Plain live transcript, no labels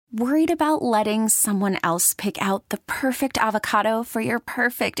Worried about letting someone else pick out the perfect avocado for your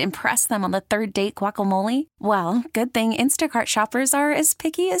perfect impress them on the third date guacamole? Well, good thing Instacart shoppers are as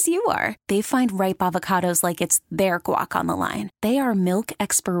picky as you are. They find ripe avocados like it's their guac on the line. They are milk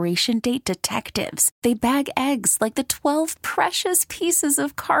expiration date detectives. They bag eggs like the 12 precious pieces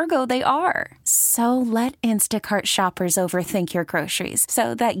of cargo they are. So let Instacart shoppers overthink your groceries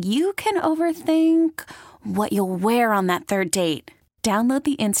so that you can overthink what you'll wear on that third date. Download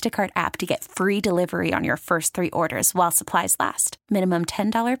the Instacart app to get free delivery on your first 3 orders while supplies last. Minimum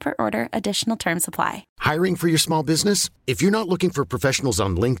 $10 per order. Additional terms apply. Hiring for your small business? If you're not looking for professionals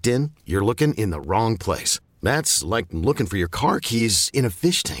on LinkedIn, you're looking in the wrong place. That's like looking for your car keys in a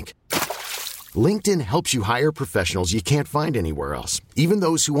fish tank. LinkedIn helps you hire professionals you can't find anywhere else, even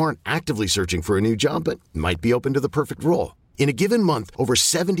those who aren't actively searching for a new job but might be open to the perfect role. In a given month, over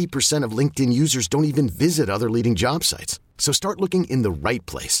 70% of LinkedIn users don't even visit other leading job sites. So start looking in the right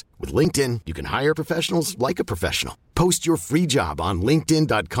place. With LinkedIn, you can hire professionals like a professional. Post your free job on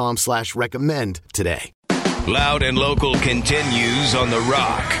linkedin.com/recommend today. Loud and Local continues on The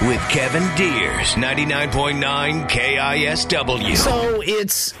Rock with Kevin Deers, 99.9 KISW. So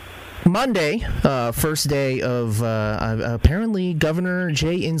it's Monday, first day of, apparently Governor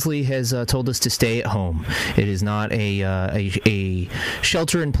Jay Inslee has told us to stay at home. It is not a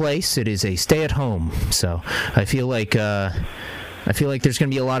shelter in place. It is a stay at home. So I feel like there's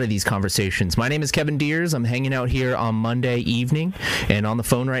going to be a lot of these conversations. My name is Kevin Deers. I'm hanging out here on Monday evening, and on the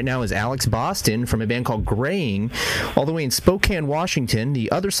phone right now is Alex Boston from a band called Graying, all the way in Spokane, Washington,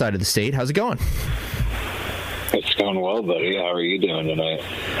 the other side of the state. How's it going? It's going well, buddy. How are you doing tonight?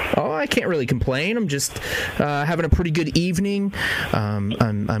 Oh, I can't really complain. I'm just having a pretty good evening. I'm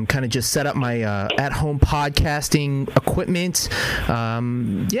kind of just set up my at-home podcasting equipment. How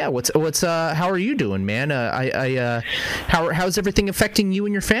are you doing, man? How's everything affecting you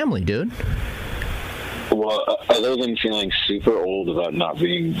and your family, dude? Well, other than feeling super old about not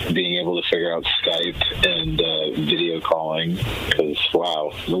being able to figure out Skype and video calling, because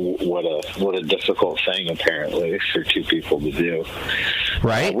wow, what a difficult thing apparently for 2 people to do.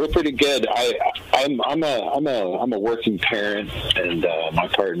 Right, we're pretty good. I'm a working parent, and my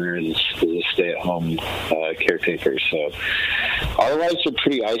partner is a stay-at-home caretaker. So our lives are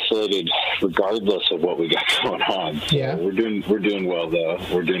pretty isolated, regardless of what we got going on. So yeah, we're doing well though.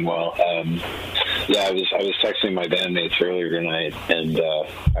 We're doing well. I was texting my bandmates earlier tonight, and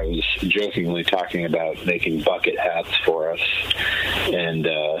I was jokingly talking about making bucket hats for us. And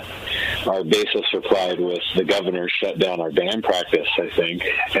our bassist replied with, "The governor shut down our band practice, I think."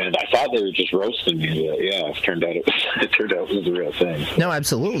 And I thought they were just roasting me, but yeah, it turned out it was a real thing. No,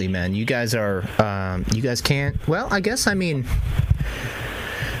 absolutely, man. You guys are, you guys can't. Well, I guess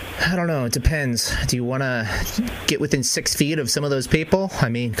I don't know. It depends. Do you want to get within 6 feet of some of those people? I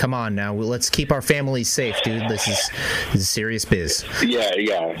mean, come on now. Let's keep our families safe, dude. This is serious biz. Yeah,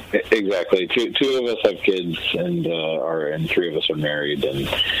 exactly. Two of us have kids, and 3 of us are married, and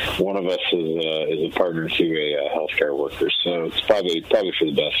one of us is a partner to a healthcare worker. So it's probably for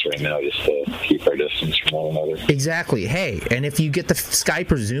the best right now, just to keep our distance from one another. Exactly. Hey, and if you get the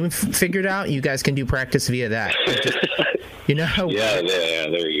Skype or Zoom figured out, you guys can do practice via that. You know how yeah,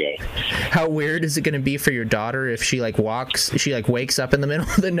 there you go. How weird is it going to be for your daughter if she wakes up in the middle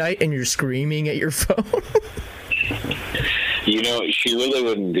of the night and you're screaming at your phone? You know, she really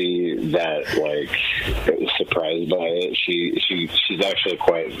wouldn't be that surprised by it. She's actually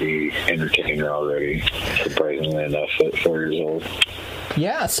quite the entertainer already, surprisingly enough, at 4 years old.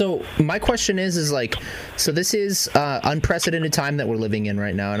 Yeah, so my question is so this is unprecedented time that we're living in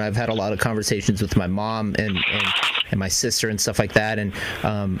right now, and I've had a lot of conversations with my mom and my sister and stuff like that, and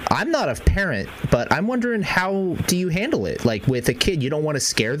I'm not a parent, but I'm wondering, how do you handle it? Like, with a kid, you don't want to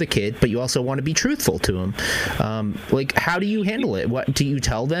scare the kid, but you also want to be truthful to him. How do you handle it? What do you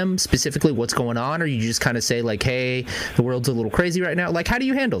tell them specifically what's going on, or you just kind of say, hey, the world's a little crazy right now? How do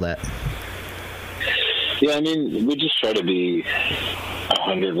you handle that? Yeah, I mean, we just try to be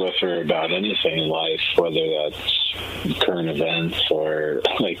 100 with her about anything in life, whether that's current events or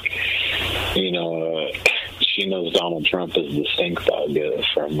she knows Donald Trump is the stink bug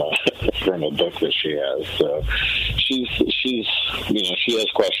from a book that she has. So she's she has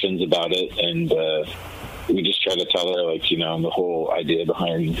questions about it, and we just try to tell her the whole idea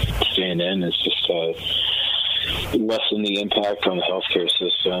behind staying in is just to lessen the impact on the healthcare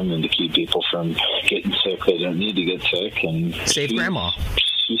system and to keep people from getting sick. They don't need to get sick, and save grandma.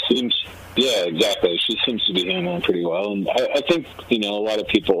 Yeah, exactly. She seems to be handling pretty well, and I think a lot of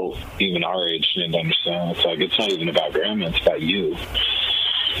people, even our age, didn't understand. It's not even about grandma; it's about you.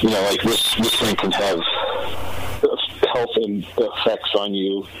 This thing can have health effects on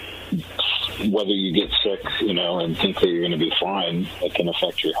you, whether you get sick, and think that you're going to be fine, it can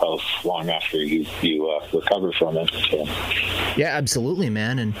affect your health long after you recover from it. So. Yeah, absolutely,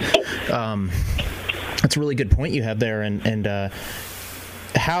 man. And that's a really good point you have there. And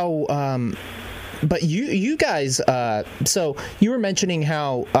how... But you guys, so you were mentioning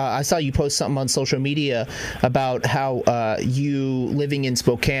how I saw you post something on social media about how you living in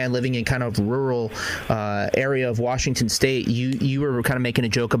Spokane, living in kind of rural area of Washington State. You were kind of making a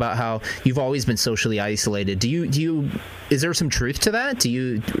joke about how you've always been socially isolated. Do you? Is there some truth to that? Do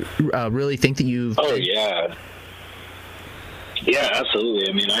you really think that you've? Oh yeah. Yeah, absolutely.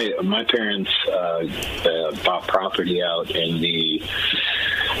 I mean, my parents bought property out in the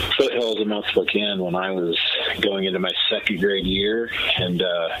foothills of Mount Spokane when I was going into my second grade year, and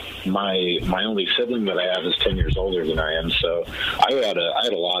my only sibling that I have is 10 years older than I am. So I had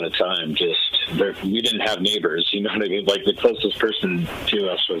a lot of time. We didn't have neighbors, you know what I mean? Like the closest person to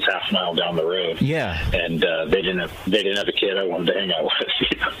us was half a mile down the road. Yeah, and they didn't have a kid I wanted to hang out with.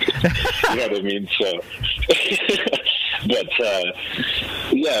 You know what I mean? So. But,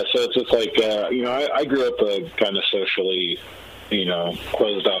 yeah, so it's just like, I grew up a kind of socially,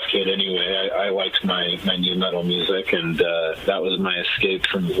 closed off kid anyway. I liked my new metal music, and that was my escape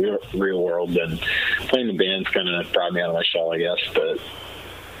from the real world. And playing the bands kind of brought me out of my shell, I guess. But,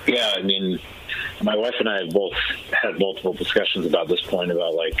 yeah, I mean, my wife and I have both had multiple discussions about this point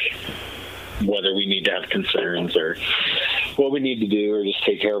about, like, whether we need to have concerns or what we need to do or just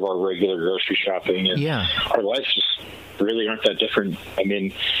take care of our regular grocery shopping. And our lives just really aren't that different. I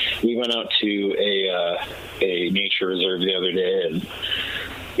mean, we went out to a nature reserve the other day, and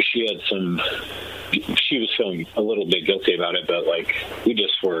she was feeling a little bit guilty about it, but like we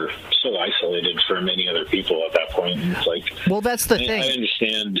just were so isolated from many other people at that point. And it's like, well, that's the thing. I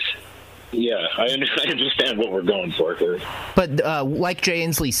understand. Yeah, I understand what we're going for here. But like Jay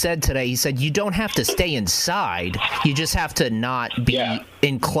Inslee said today, he said you don't have to stay inside. You just have to not be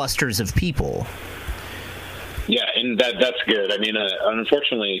in clusters of people. Yeah, and that's good. I mean,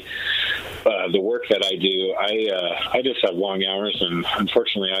 unfortunately, the work that I do, I just have long hours, and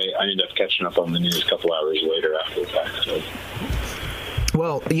unfortunately, I end up catching up on the news a couple hours later after the fact. So.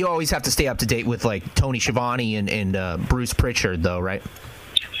 Well, you always have to stay up to date with like Tony Schiavone and Bruce Pritchard, though, right?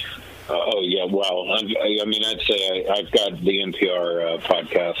 Oh, yeah, well, I mean, I'd say I've got the NPR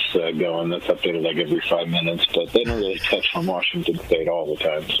podcast going that's updated like every 5 minutes, but they don't really touch on Washington State all the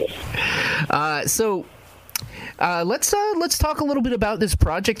time. So let's talk a little bit about this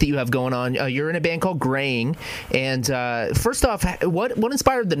project that you have going on. You're in a band called Graying, and first off, what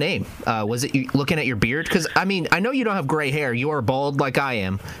inspired the name? Was it you looking at your beard? Because I mean, I know you don't have gray hair. You are bald like I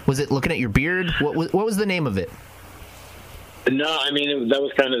am. Was it looking at your beard? What was the name of it? No, I mean, that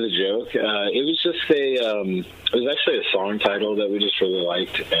was kind of the joke. It was just it was actually a song title that we just really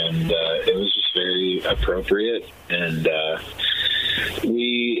liked, and it was just very appropriate. And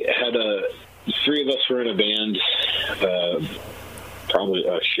we had three of us were in a band, probably,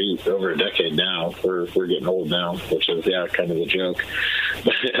 over a decade now. We're getting old now, which is, kind of the joke.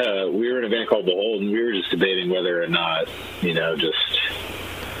 But we were in a band called Behold, and we were just debating whether or not,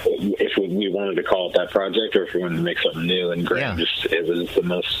 if we wanted to call it that project or if we wanted to make something new. And Graham it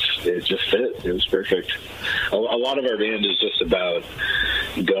just fit. It was perfect. A lot of our band is just about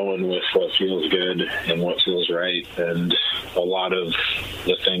going with what feels good and what feels right. And a lot of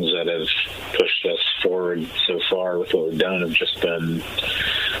the things that have pushed us forward so far with what we've done have just been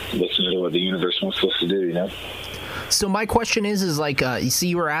listening to what the universe wants us to do, So my question is like,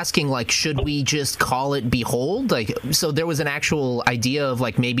 you were asking, like, should we just call it Behold? Like, so there was an actual idea of,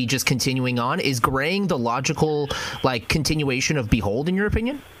 like, maybe just continuing on. Is Graying the logical, like, continuation of Behold, in your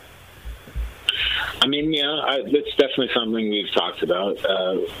opinion? I mean, it's definitely something we've talked about.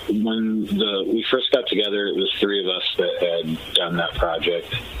 When we first got together, it was three of us that had done that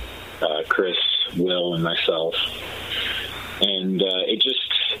project, Chris, Will, and myself. And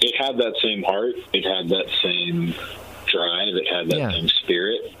it had that same heart. It had that same drive. It had that same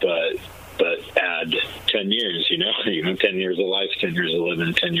spirit, but add 10 years, 10 years of life, 10 years of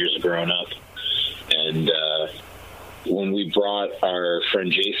living, 10 years of growing up. And when we brought our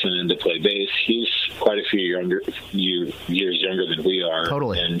friend Jason in to play bass, he's quite a few years younger than we are.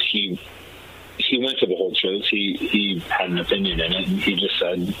 Totally. And he went to the whole shows. He had an opinion in it, and he just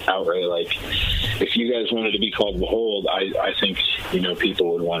said outright, like, if you guys wanted to be called Behold, I think,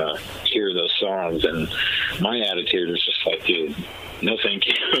 people would want to hear those songs. And my attitude was just like, dude, no thank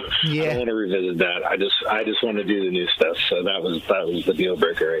you. I don't want to revisit that. I just want to do the new stuff. So that was the deal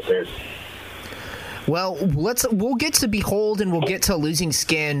breaker right there. Well, we'll get to Behold and we'll get to Losing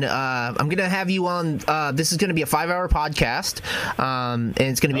Skin. I'm going to have you on. This is going to be a 5-hour podcast, and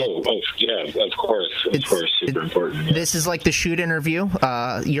it's going to be. Yeah, of course, super important. Yeah. This is like the shoot interview.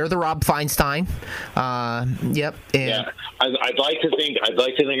 You're the Rob Feinstein. Yep. And yeah, I'd like to think I'm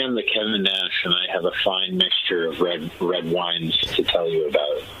the Kevin Nash, and I have a fine mixture of red wines to tell you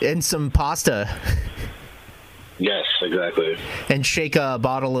about, and some pasta. Yes, exactly. And shake a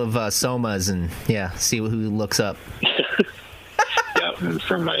bottle of Somas and see who looks up. Yeah,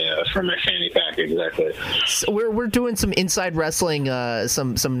 from my fanny pack, exactly. So we're doing some inside wrestling,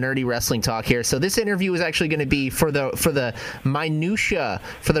 some nerdy wrestling talk here. So this interview is actually going to be for the minutia,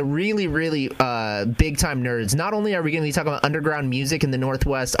 for the really big time nerds. Not only are we going to be talking about underground music in the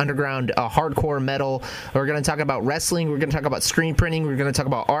Northwest, underground hardcore metal. We're going to talk about wrestling. We're going to talk about screen printing. We're going to talk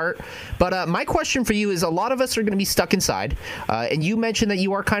about art. But my question for you is: a lot of us are going to be stuck inside, and you mentioned that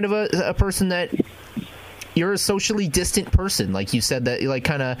you are kind of a person that. You're a socially distant person, like you said that, like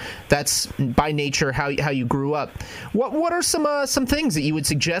kind of that's by nature how you grew up. What are some things that you would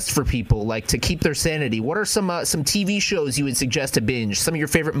suggest for people, like to keep their sanity? What are some TV shows you would suggest to binge? Some of your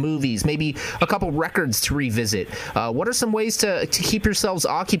favorite movies, maybe a couple records to revisit. What are some ways to keep yourselves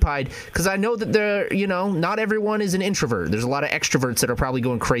occupied? Because I know that not everyone is an introvert. There's a lot of extroverts that are probably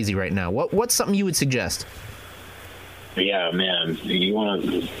going crazy right now. What's something you would suggest? Yeah, man, you want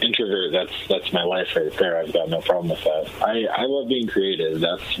to introvert, that's my life right there. I've got no problem with that. I love being creative.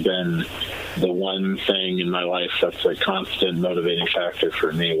 That's been the one thing in my life that's a constant motivating factor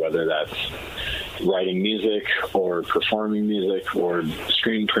for me, whether that's writing music or performing music or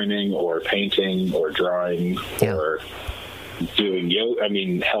screen printing or painting or drawing or doing yoga. I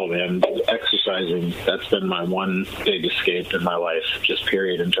mean, hell, man, exercising, that's been my one big escape in my life, just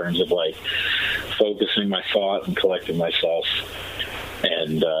period, in terms of like focusing my thought and collecting myself.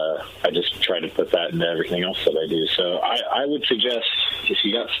 And I just try to put that into everything else that I do. So I would suggest, if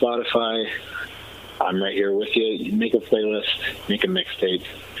you got Spotify, I'm right here with you. Make a playlist, make a mixtape,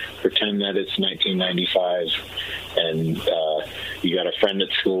 pretend that it's 1995, and you got a friend at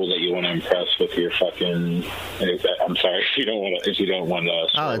school that you want to impress with your fucking. I'm sorry if you don't want to.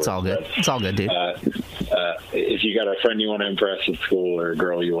 Oh, it's all good. It's all good, dude. If you got a friend you want to impress at school, or a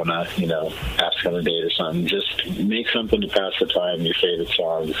girl you want to, ask on a date or something, just make something to pass the time. Your favorite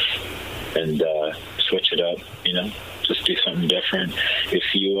songs, and switch it up. Just do something different. If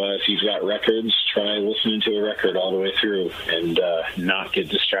you've got records, try listening to a record all the way through, and not get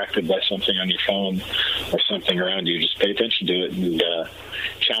distracted by something on your phone or something around you. Just pay attention to it and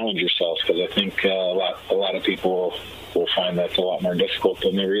challenge yourself, because I think a lot of people will find that's a lot more difficult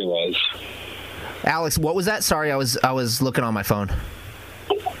than they realize. Alex, what was that? Sorry, I was looking on my phone.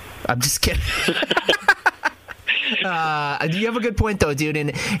 I'm just kidding. You have a good point, though, dude.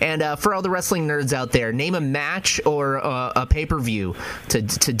 And for all the wrestling nerds out there, name a match or a pay-per-view to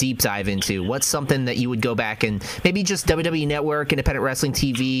deep dive into. What's something that you would go back and maybe just WWE Network, Independent Wrestling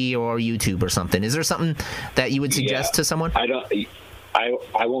TV, or YouTube or something? Is there something that you would suggest to someone?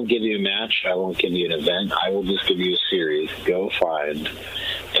 I won't give you a match. I won't give you an event. I will just give you a series. Go find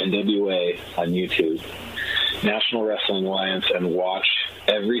NWA on YouTube, National Wrestling Alliance, and watch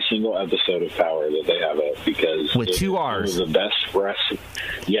every single episode of Power that they have up, because with 2 R's, the best wrestling.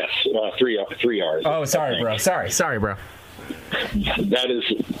 Yes, 3 R's. Oh, sorry, bro. Sorry, bro. That is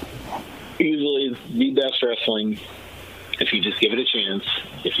easily the best wrestling. If you just give it a chance,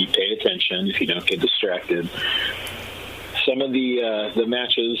 if you pay attention, if you don't get distracted. Some of the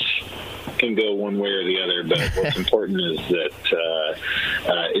matches can go one way or the other, but what's important is that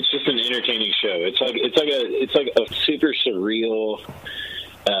it's just an entertaining show. It's like a super surreal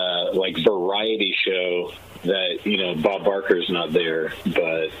like variety show that Bob Barker's not there,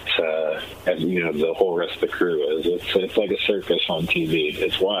 but the whole rest of the crew is. It's like a circus on TV.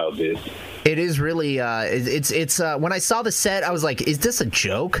 It's wild, dude. It is really. It's when I saw the set, I was like, "Is this a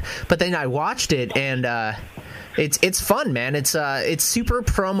joke?" But then I watched it and. It's fun, man. It's super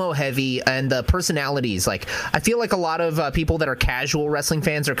promo heavy, and the personalities. Like, I feel like a lot of people that are casual wrestling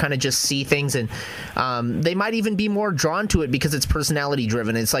fans are kind of just see things, and they might even be more drawn to it because it's personality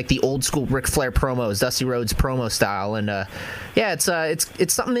driven. It's like the old school Ric Flair promos, Dusty Rhodes promo style, and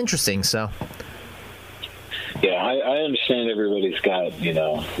it's something interesting. So. Yeah, I understand everybody's got,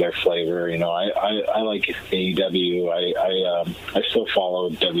 their flavor. I like AEW. I still follow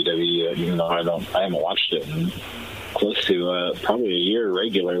WWE, even though I haven't watched it in close to probably a year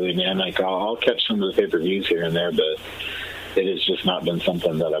regularly, man. Like, I'll catch some of the pay-per-views here and there, but it has just not been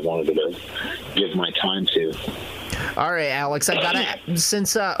something that I wanted to give my time to. All right, Alex, I gotta,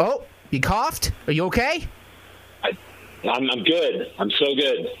 since, you coughed? Are you okay? I'm good. I'm so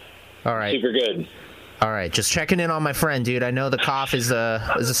good. All right. Super good. All right, just checking in on my friend, dude. I know the cough is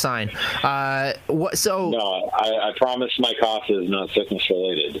a sign. What? So no, I promise my cough is not sickness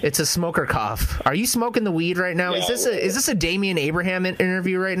related. It's a smoker cough. Are you smoking the weed right now? Yeah, Is this a Damian Abraham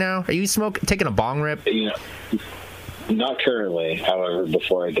interview right now? Are you taking a bong rip? Not currently. However,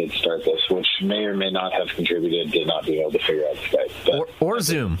 before I did start this, which may or may not have contributed to not being able to figure out Skype. Or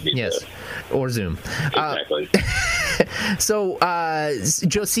Zoom, yes. Or Zoom. Exactly. So,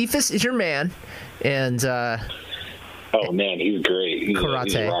 Josephus is your man, and... oh, man, he's great. He's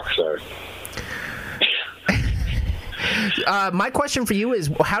a rock star. My question for you is,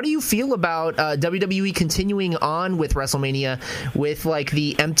 how do you feel about WWE continuing on with WrestleMania with like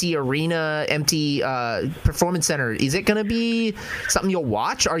the empty arena, empty performance center? Is it going to be something you'll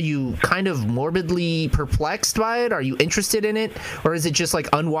watch? Are you kind of morbidly perplexed by it? Are you interested in it? Or is it just like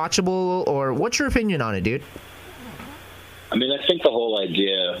unwatchable? Or what's your opinion on it, dude? I mean, I think the whole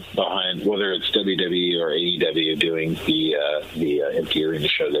idea behind whether it's WWE or AEW doing the empty arena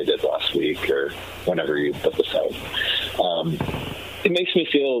show they did last week or whenever you put this out, it makes me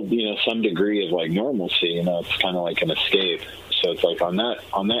feel, some degree of like normalcy. It's kind of like an escape. So it's like on that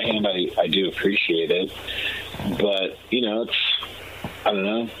hand, I do appreciate it, but I don't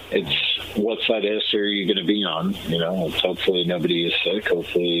know. It's what side of history are you going to be on? It's hopefully nobody is sick.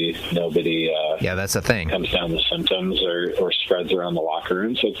 Hopefully nobody that's the thing. Comes down with symptoms or spreads around the locker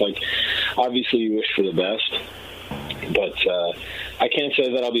room. So it's like, obviously you wish for the best, but I can't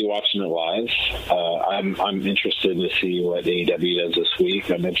say that I'll be watching it live. I'm interested to see what AEW does this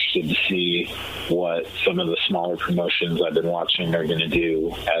week. I'm interested to see what some of the smaller promotions I've been watching are going to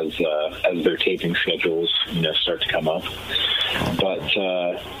do as their taping schedules start to come up. But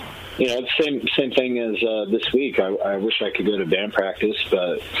it's same thing as this week. I wish I could go to band practice,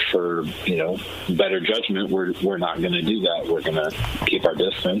 but for better judgment, we're not going to do that. We're going to keep our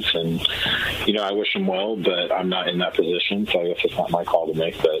distance, and I wish them well, but I'm not in that position, so I guess it's not my call to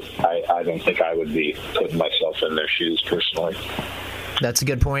make. But I don't think I would be putting myself in their shoes personally. That's a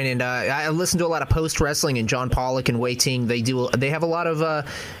good point, and I listen to a lot of post wrestling, and John Pollock and Wei Ting. They have a lot of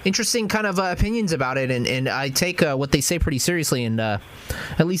interesting kind of opinions about it, and I take what they say pretty seriously, and at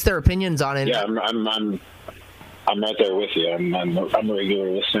least their opinions on it. Yeah, I'm right there with you. I'm a regular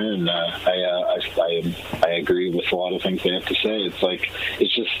listener, and I agree with a lot of things they have to say.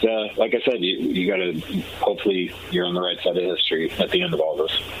 It's just like I said, you got to hopefully you're on the right side of history at the end of all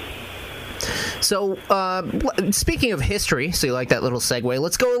this. So, speaking of history, so you like that little segue,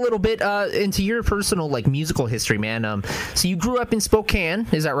 let's go a little bit into your personal, musical history, man. So you grew up in Spokane,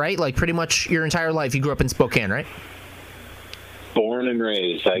 is that right? Like, pretty much your entire life you grew up in Spokane, right? Born and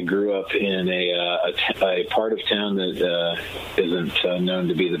raised. I grew up in a part of town that isn't known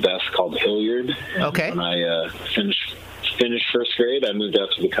to be the best, called Hilliard. Okay. When I finished first grade, I moved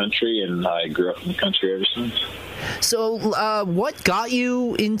out to the country, and I grew up in the country ever since. So, what got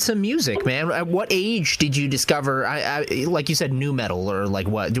you into music, man? At what age did you discover, like you said, nu metal, or like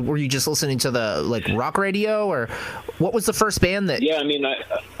what? Were you just listening to the rock radio, or what was the first band that? Yeah, I mean,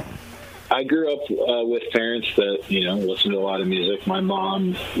 I grew up with parents that listened to a lot of music. My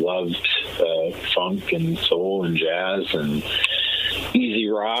mom loved funk and soul and jazz and easy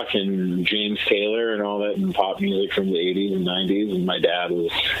rock and James Taylor and all that, and pop music from the 80s and 90s. And my dad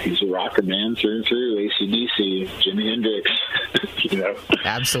he's a rocker, man, through and through. AC/DC, Jimi Hendrix,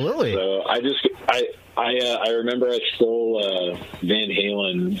 Absolutely. So I remember I stole Van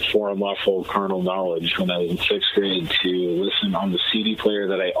Halen for Unlawful Carnal Knowledge when I was in 6th grade to listen on the CD player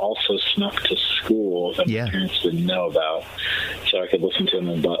that I also snuck to school that my parents didn't know about, so I could listen to it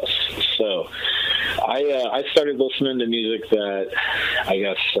on the bus. So I started listening to music that I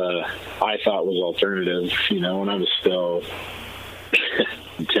guess I thought was alternative, when I was still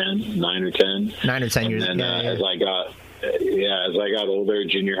 9 or 10. 9 or 10 years. And then as I got older,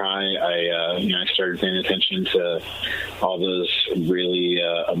 junior high, I started paying attention to all those really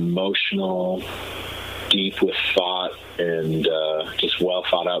emotional, deep with thought, and just well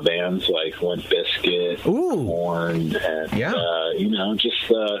thought out bands like Limp Bizkit, Korn, and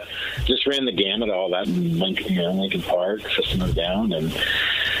just ran the gamut of all that in Linkin Park, System of a Down, and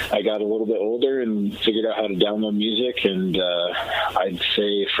I got a little bit older and figured out how to download music, and I'd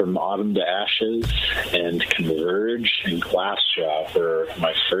say from Autumn to Ashes and Converge and Glassjaw were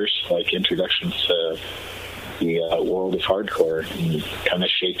my first introductions to the world of hardcore, and kind of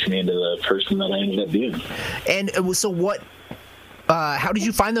shaped me into the person that I ended up being. And so what, how did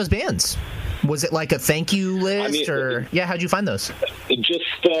you find those bands? Was it like a thank you list, how'd you find those?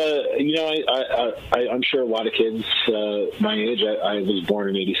 Just, I'm sure a lot of kids my age, I was born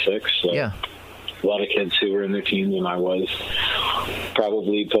in 86, so a lot of kids who were in their teens when I was,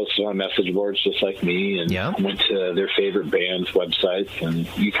 probably posted on message boards just like me, and went to their favorite band's websites, and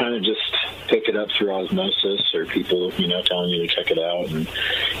you kind of just pick it up through osmosis, or people, telling you to check it out. And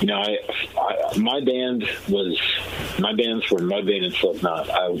my bands were Mudvayne and Slipknot.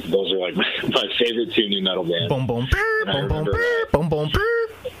 Those are like my favorite two new metal bands. Boom boom boom boom boom boom boom.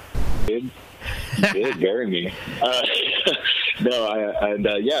 Did bury me. I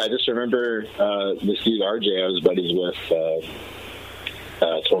just remember this dude RJ I was buddies with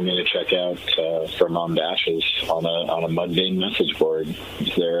told me to check out From Mom to Ashes on a Mudvayne message board.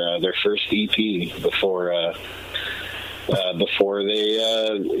 It's their first EP before they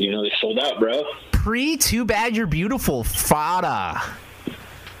sold out, bro. Too Bad You're Beautiful fada.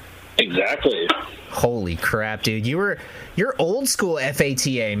 Exactly. Holy crap, dude! You're old school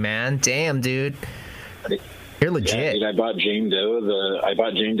FATA, man. Damn, dude. You're legit. Yeah, dude, I bought Jane Doe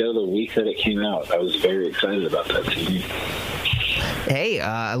the week that it came out. I was very excited about that CD. Hey,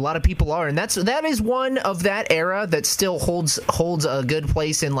 a lot of people are, and that is one of that era that still holds a good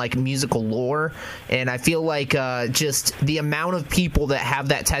place in like musical lore. And I feel like just the amount of people that have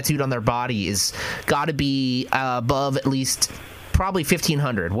that tattooed on their body is got to be above at least probably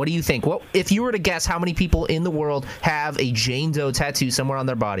 1,500. What do you think? What if you were to guess how many people in the world have a Jane Doe tattoo somewhere on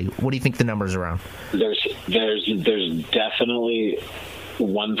their body? What do you think the number's around? There's definitely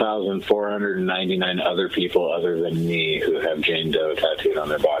 1,499 other people other than me who have Jane Doe tattooed on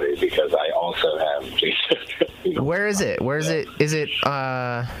their body, because I also have Jane Doe tattooed. Where is it? Where is it? Is it?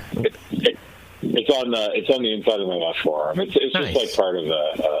 It's on the inside of my left forearm. It's nice. Just like part of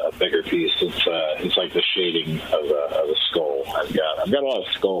a bigger piece. It's like the shading of a skull. I've got a lot of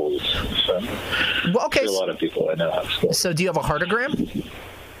skulls. So well, okay. There's a lot of people I know have skulls. So do you have a heartogram?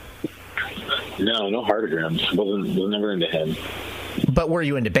 No heartograms. Was never into him. But were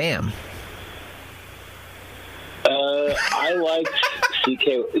you into BAM? I liked CK.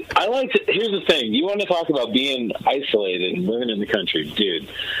 Here's the thing. You want to talk about being isolated and living in the country, dude.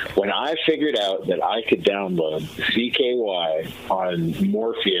 When I figured out that I could download CKY on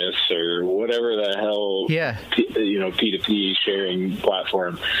Morpheus or whatever the hell, P2P sharing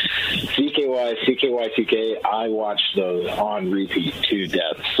platform, CKY, I watched those on repeat to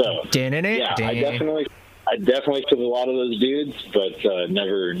death. So I definitely took a lot of those dudes, but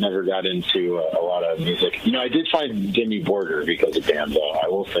never got into a lot of music. I did find Jimmy Borger because of BAM, though. I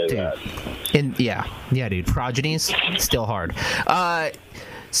will say that. And yeah, dude. Progenies, still hard.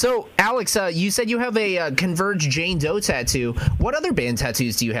 So, Alex, you said you have a Converge Jane Doe tattoo. What other band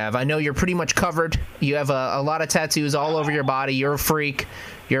tattoos do you have? I know you're pretty much covered. You have a lot of tattoos all over your body. You're a freak.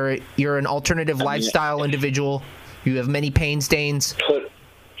 You're an alternative lifestyle individual. You have many pain stains.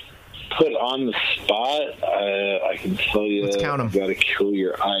 Put on the spot, I can tell you, I've got a Kill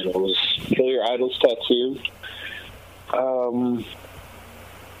Your Idols tattoo.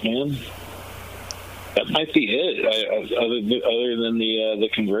 Man, that might be it. Other than the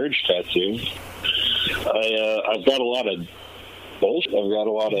Converge tattoo, I've got a lot of bullshit. I've got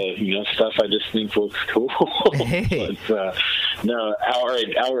a lot of stuff I just think looks cool. Hey. But no,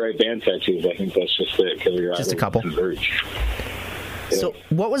 outright band tattoos. I think that's just it. Kill Your Idols. Just a couple. Converge. So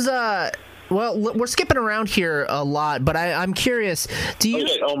what was well, we're skipping around here a lot, but I'm curious. Do you?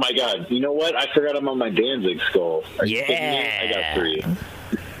 Okay. Oh my God! You know what? I forgot I'm on my Danzig skull. I got 3.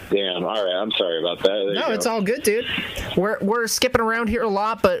 Damn. All right. I'm sorry about that. No, it's all good, dude. We're skipping around here a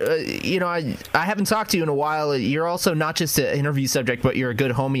lot, but I haven't talked to you in a while. You're also not just an interview subject, but you're a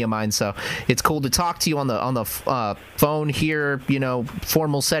good homie of mine. So it's cool to talk to you on the phone here,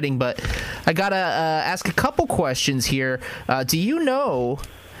 formal setting. But I gotta ask a couple questions here. Do you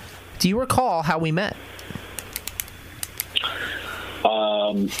recall how we met?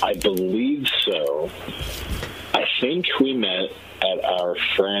 I believe so. I think we met at our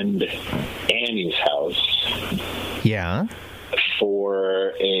friend Annie's house. Yeah.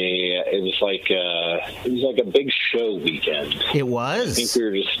 For it was like a big show weekend. It was. I think we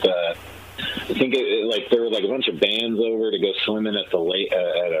were just. I think there were like a bunch of bands over to go swimming at the lake,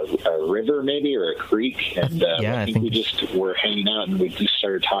 at a river maybe, or a creek, and I think we just were hanging out and we just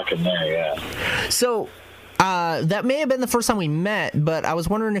started talking there. Yeah. So. That may have been the first time we met, but I was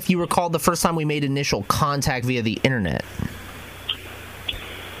wondering if you recalled the first time we made initial contact via the internet.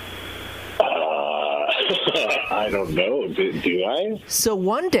 I don't know. Do I? So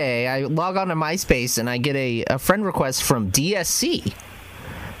one day I log on to MySpace and I get a friend request from DSC.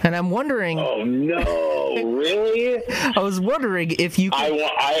 And I'm wondering. Oh no! Really? I was wondering if you. I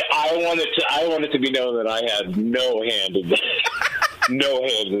wanted to be known that I had no hand in this. No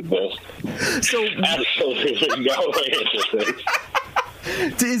hand in this. So absolutely no hand in this.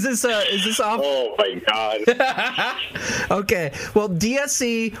 Is this off? Oh my God. Okay. Well,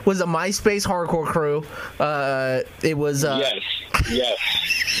 DSC was a MySpace hardcore crew. It was. Yes.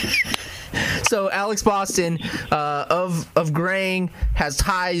 So Alex Boston of Graying has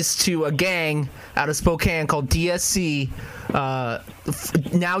ties to a gang out of Spokane called DSC.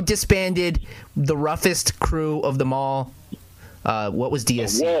 Now disbanded, the roughest crew of them all. What was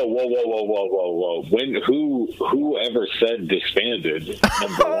DSC? Whoa! Who ever said disbanded?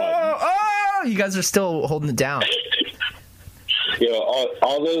 Number one. Oh, you guys are still holding it down.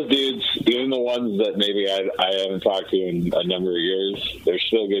 All those dudes, even the ones that maybe I haven't talked to in a number of years, they're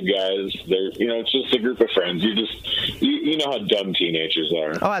still good guys. They're, it's just a group of friends. You know how dumb teenagers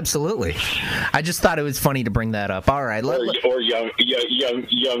are. Oh, absolutely. I just thought it was funny to bring that up. All right, or young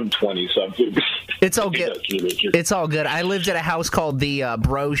 20-somethings. It's all good. It's all good. I lived at a house called the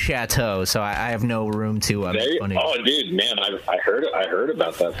Bro Chateau, so I have no room to. Funny. Oh, dude, man, I heard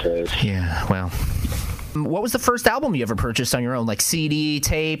about that place. Yeah, well. What was the first album you ever purchased on your own? Like CD,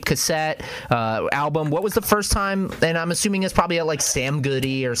 tape, cassette, album? What was the first time? And I'm assuming it's probably at like Sam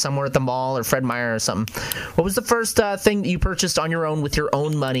Goody or somewhere at the mall or Fred Meyer or something. What was the first thing that you purchased on your own with your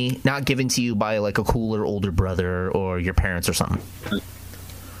own money, not given to you by like a cooler older brother or your parents or something?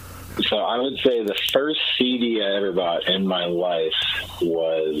 So I would say the first CD I ever bought in my life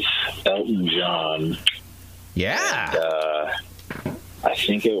was Elton John. Yeah. And, I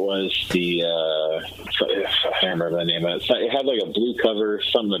think it was the, I can't remember the name of it. It had like a blue cover,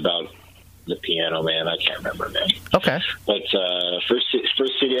 something about the Piano Man. I can't remember the name. Okay. But first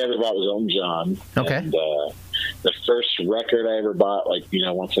CD I ever bought was Elton John. Okay. And the first record I ever bought,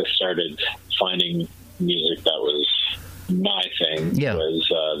 once I started finding music that was my thing, was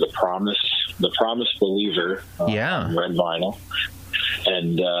The Promise Believer on red vinyl.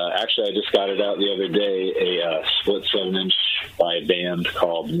 And actually, I just got it out the other day, a split 7-inch by a band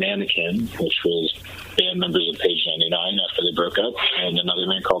called Mannequin, which was band members of Page 99 after they broke up, and another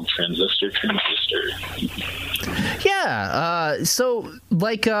band called Transistor. Yeah, so,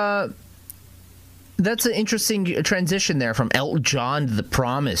 that's an interesting transition there from Elton John to The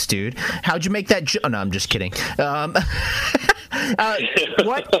Promise, dude. How'd you make that? No, I'm just kidding.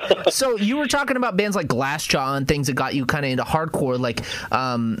 What? So you were talking about bands like Glassjaw and things that got you kind of into hardcore.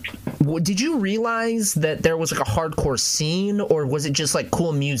 Did you realize that there was like a hardcore scene, or was it just like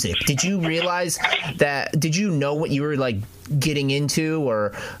cool music? Did you realize that? Did you know what you were like getting into,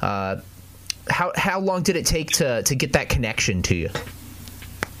 or how long did it take to get that connection to you?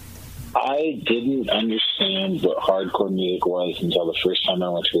 I didn't understand what hardcore music was until the first time I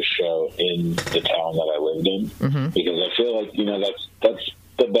went to a show in the town that I lived in, because I feel like that's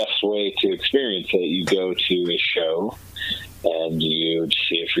the best way to experience it. You go to a show and you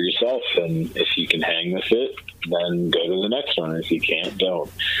see it for yourself, and if you can hang with it, then go to the next one. If you can't,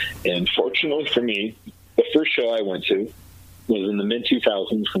 don't. And fortunately for me, the first show I went to was in the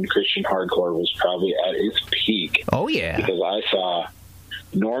mid-2000s when Christian hardcore was probably at its peak. Oh yeah, because I saw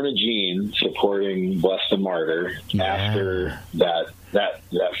Norma Jean supporting Bless the Martyr after that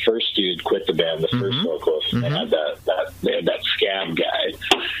first dude quit the band, the first vocalist. They had that scab guy.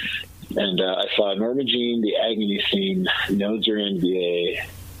 And I saw Norma Jean, the Agony Scene, Nodes Are NBA,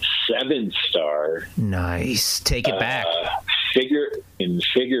 7-Star. Nice. Take it back. Figure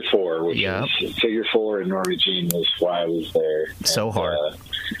 4, which is Figure 4 and Norma Jean was why I was there. So hard.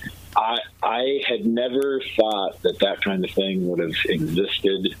 I had never thought that kind of thing would have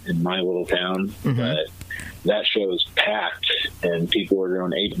existed in my little town, but that show was packed and people were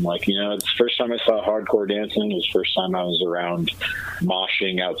going ape. I'm like, it's the first time I saw hardcore dancing. It was the first time I was around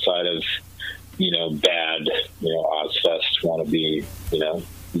moshing outside of, bad, Ozfest wannabe,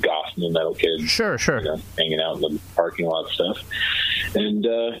 goth new metal kids. Sure. Hanging out in the parking lot stuff. And,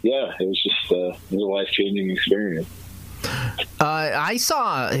 it was just it was a life-changing experience. I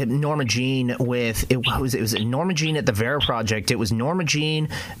saw Norma Jean with it was Norma Jean at the Vera Project. It was Norma Jean,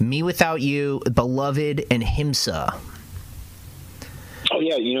 Me Without You, Beloved, and Himsa. Oh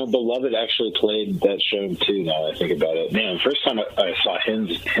yeah, Beloved actually played that show too. Now I think about it, man. First time I saw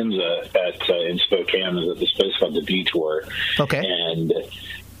Himsa in Spokane was at this place called the Detour. Okay, and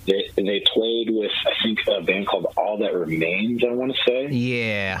they played with I think a band called All That Remains. I want to say.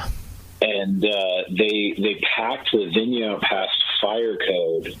 Yeah. And they packed the venue past fire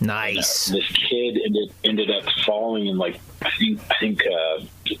code. Nice. And, this kid ended up falling and I think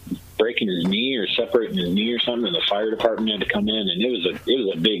breaking his knee or separating his knee or something. And the fire department had to come in, and it was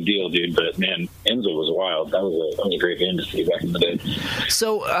a big deal, dude. But man, Enzo was wild. That was a great band to see back in the day.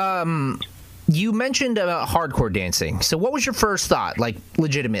 So, you mentioned about hardcore dancing. So, what was your first thought? Like,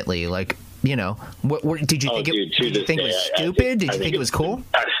 legitimately, What did you think? Did you think it was stupid? Did you think it was cool?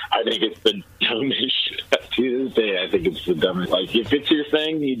 I think it's the dumbest. To this day, I think it's the dumbest. Like, if it's your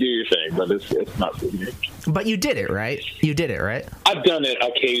thing, you do your thing, but it's not for me. But you did it, right? You did it, right? I've done it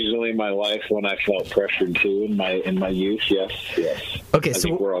occasionally in my life when I felt pressured to in my youth. Yes. Okay, I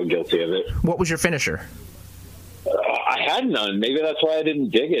think we're all guilty of it. What was your finisher? I had none. Maybe that's why I didn't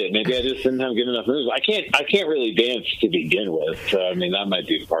dig it. Maybe I just didn't have good enough moves. I can't really dance to begin with. So, I mean, that might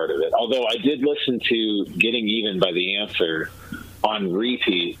be part of it. Although I did listen to Getting Even by The Answer on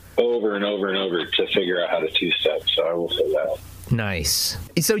repeat over and over and over to figure out how to two-step. So I will say that. Nice.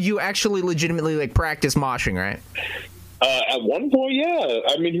 So you actually legitimately practice moshing, right? At one point, yeah.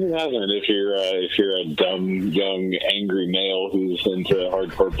 I mean, who hasn't? If you're a dumb, young, angry male who's into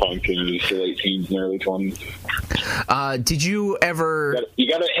hardcore punk in his late teens and early 20s. Did you ever?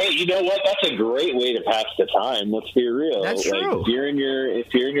 Hey, you know what? That's a great way to pass the time. Let's be real. That's true. If you're in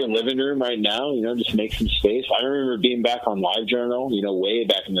your living room right now, just make some space. I remember being back on LiveJournal, way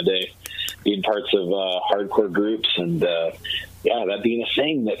back in the day, being parts of hardcore groups, and that being a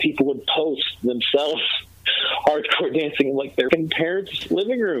thing that people would post themselves. Hardcore dancing in their parents'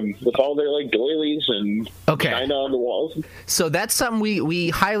 living room with all their doilies and china on the walls. So that's something we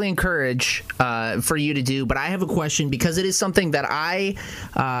highly encourage for you to do. But I have a question, because it is something that I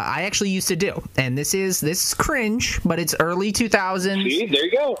actually used to do, and this is cringe, but it's early 2000s. See, there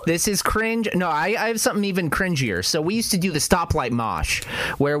you go. This is cringe. No, I have something even cringier. So we used to do the stoplight mosh,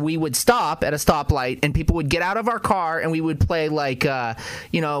 where we would stop at a stoplight and people would get out of our car and we would play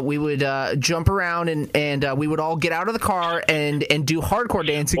we would jump around and we would all get out of the car and do hardcore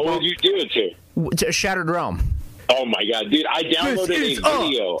dancing. What would you do it to Shattered Realm. Oh my god, dude! I downloaded a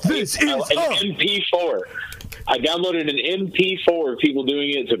video, an MP4. I downloaded an MP4 of people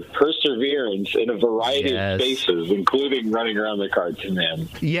doing it to Perseverance in a variety of spaces, including running around the carts. Man,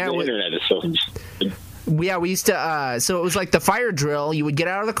 the internet is so. Yeah, we used to. So it was like the fire drill. You would get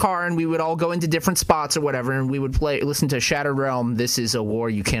out of the car, and we would all go into different spots or whatever, and we would listen to Shattered Realm. This is a war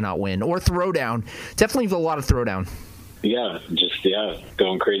you cannot win, or Throwdown. Definitely a lot of Throwdown. Yeah,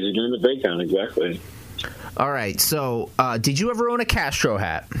 going crazy during the breakdown. Exactly. All right. So, did you ever own a Castro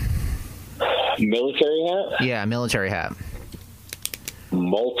hat? Military hat? Yeah, military hat.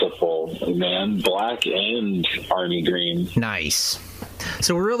 Multiple, man. Black and army green. Nice.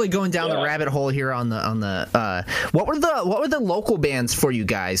 So we're really going down the rabbit hole here on the what were the local bands for you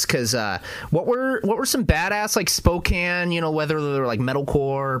guys? Because what were some badass Spokane, whether they were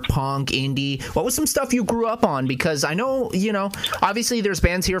metalcore, punk, indie, what was some stuff you grew up on? Because I know obviously there's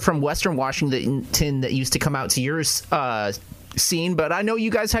bands here from Western Washington that used to come out to your scene, but I know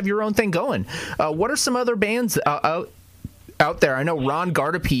you guys have your own thing going. What are some other bands out there? I know Ron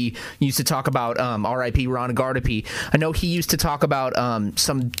Gardapi used to talk about R.I.P. Ron Gardapi. I know he used to talk about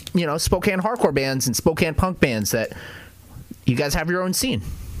some Spokane hardcore bands and Spokane punk bands that you guys have your own scene.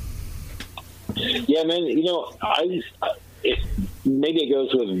 Yeah, man. Maybe it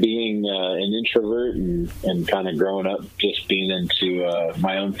goes with being an introvert and kind of growing up just being into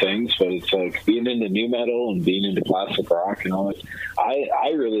my own things, but it's being into nu metal and being into classic rock and all that. I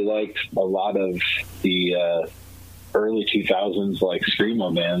really liked a lot of the early 2000s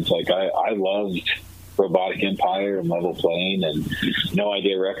screamo bands. I loved Robotic Empire and Level Plane and No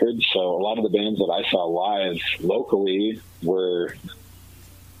Idea Records. So a lot of the bands that I saw live locally were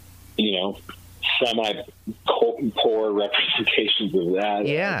semi-poor representations of that.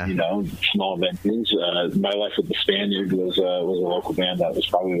 Yeah. Small venues. My Life with the Spaniard was a local band that was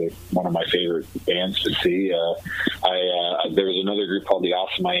probably one of my favorite bands to see. There was another group called the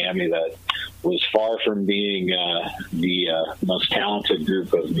Awesome Miami that was far from being the most talented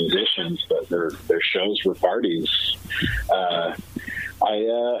group of musicians, but their shows were parties. I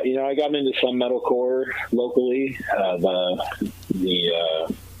got into some metalcore locally.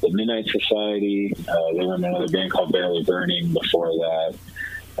 The Midnight Society. They were in another band called Barely Burning before that.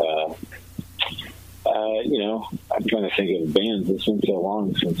 I'm trying to think of bands. It's been so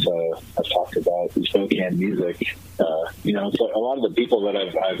long since I've talked about Spokane music. So a lot of the people that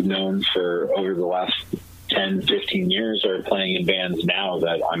I've known for over the last 10, 15 years are playing in bands now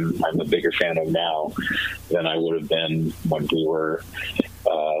that I'm a bigger fan of now than I would have been when we were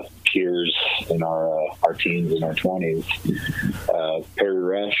peers in our teens and our 20s. Perry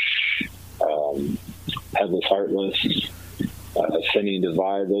Resch, Headless Heartless, Ascending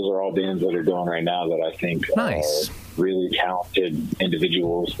Divide, those are all bands that are going right now that I think are really talented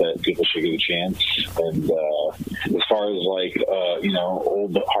individuals that people should give a chance. And as far as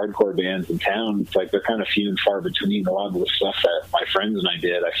old hardcore bands in town, it's they're kind of few and far between. A lot of the stuff that my friends and I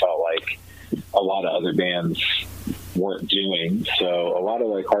did, I felt like a lot of other bands weren't doing. So a lot of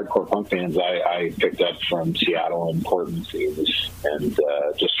like hardcore punk bands I picked up from Seattle and Portland scenes, and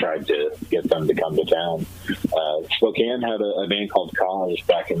just tried to get them to come to town. Spokane had a band called Cause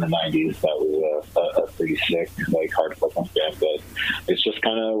back in the 90s that was a pretty sick like hardcore punk band, but it's just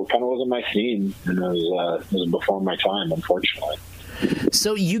kind of wasn't my scene, and it was before my time, unfortunately.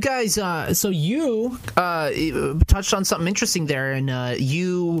 So you guys, you touched on something interesting there, and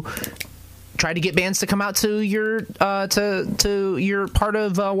you tried to get bands to come out to your part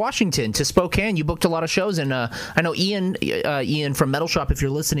of Washington, to Spokane. You booked a lot of shows, and I know Ian from Metal Shop, if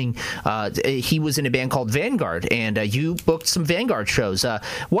you're listening, he was in a band called Vanguard, and you booked some Vanguard shows.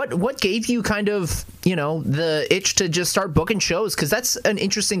 What gave you kind of the itch to just start booking shows? Because that's an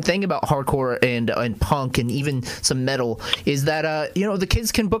interesting thing about hardcore and punk and even some metal, is that the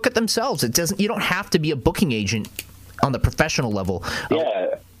kids can book it themselves. You don't have to be a booking agent on the professional level.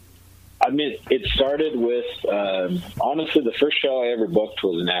 Yeah. I mean, it started with, honestly, the first show I ever booked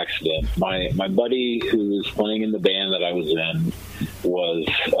was an accident. My buddy who was playing in the band that I was in was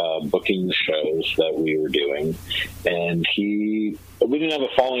booking the shows that we were doing, and we didn't have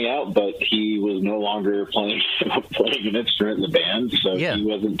a falling out, but he was no longer playing an instrument in the band, so he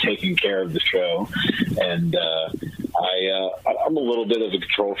wasn't taking care of the show. And I'm a little bit of a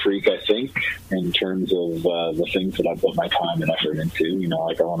control freak, I think, in terms of the things that I put my time and effort into.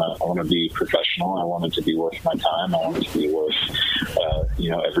 Like I want to be professional. I want it to be worth my time. I want it to be worth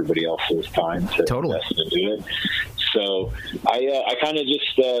everybody else's time to invest into it. So I kind of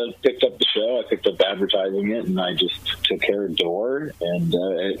just picked up the show. I picked up advertising it, and I just took care of the door, and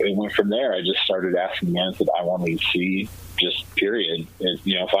it went from there. I just started asking bands that I wanted to see, just period.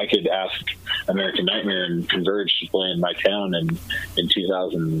 If I could ask American Nightmare and Converge to play in my town in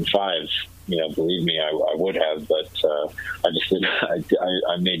 2005, believe me, I would have, but I just didn't.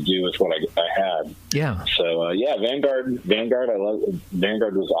 I made do with what I had. Yeah. So Vanguard. I love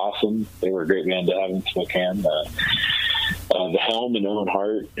Vanguard. Was awesome. They were a great band to have in Spokane. The Helm and Owen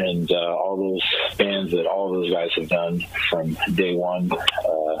Hart and all those bands that all those guys have done from day one.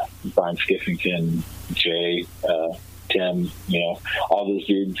 Brian Skiffington, Jay, Tim, all those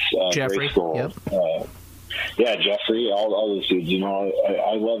dudes. Jeffrey. Yep. Jeffrey, all those dudes.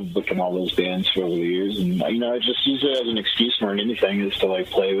 I love booking all those bands over the years, and I just use it as an excuse more than anything, is to like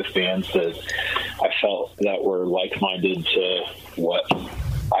play with bands that I felt that were like-minded to what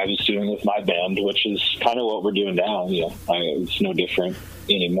I was doing with my band, which is kind of what we're doing now. It's no different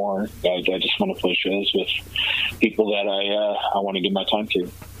anymore. I just want to play shows with people that I want to give my time to.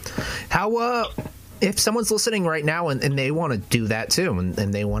 How if someone's listening right now and they want to do that too, and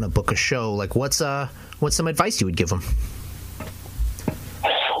they want to book a show, like what's some advice you would give them?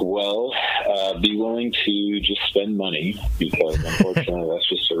 Well, be willing to just spend money, because unfortunately that's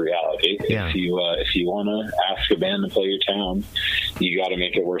just a reality. Yeah. If you want to ask a band to play your town, you got to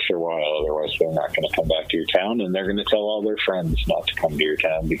make it worth their while. Otherwise, they're not going to come back to your town, and they're going to tell all their friends not to come to your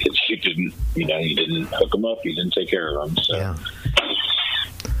town because you didn't hook them up, you didn't take care of them. So. Yeah.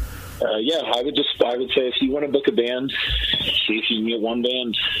 I would say if you want to book a band, see if you can get one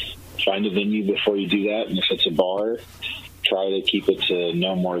band. Find a venue before you do that, and if it's a bar, try to keep it to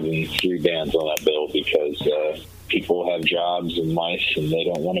no more than 3 bands on that bill, because people have jobs and life, and they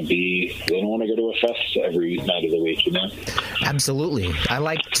don't want to go to a fest every night of the week. Absolutely. I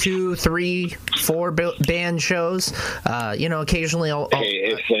like 2, 3, 4 band shows. Occasionally I'll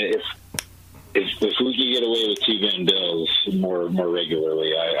If we could get away with 2 band bills more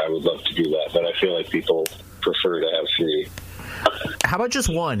regularly, I would love to do that. But I feel like people prefer to have 3. How about just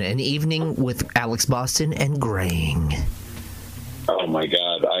 1? An evening with Alex Boston and Graying. Oh my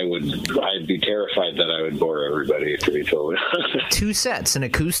God, I'd be terrified that I would bore everybody, to be totally honest. 2 sets, an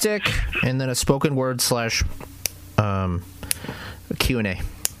acoustic and then a spoken word / Q&A.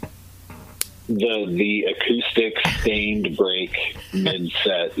 The acoustic stained break mid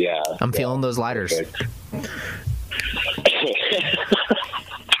set, yeah. I'm feeling those lighters.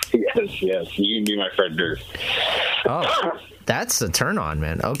 Yes, you can be my friend Durst. Oh, that's a turn on,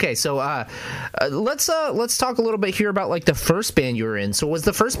 man. Okay, so let's talk a little bit here about like the first band you were in. So was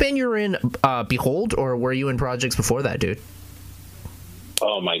the first band you were in Behold, or were you in projects before that, dude?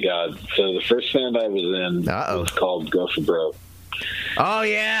 Oh my God! So the first band I was in was called Go for Broke. Oh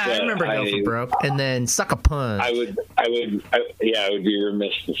yeah, I remember Go for Broke, and then Suck a Punch. I would be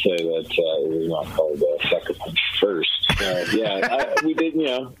remiss to say that it was not called Suck a Punch first. We did.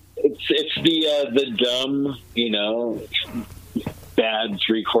 It's the dumb, bad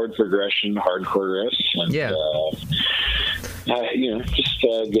 3-chord progression hardcore riffs, and just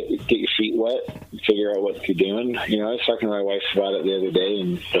get your feet wet, figure out what you're doing. I was talking to my wife about it the other day,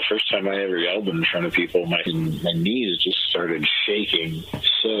 and the first time I ever yelled in front of people, my knees just started shaking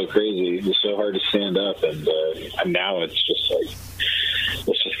so crazy. It was so hard to stand up, and now it's just like,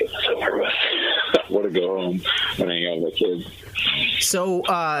 let's just get this over with. I want to go home and hang out with my kids. So,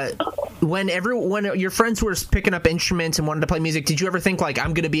 when your friends were picking up instruments and wanted to play music, did you ever think like,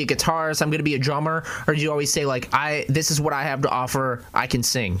 I'm going to be a guitarist, I'm going to be a drummer, or did you always say like, this is what I have to offer, I can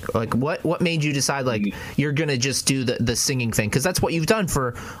sing? Like, what made you decide like you're going to just do the singing thing? Because that's what you've done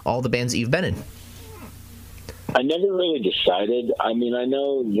for all the bands that you've been in. I never really decided. I mean, I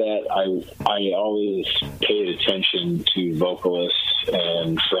know that I always paid attention to vocalists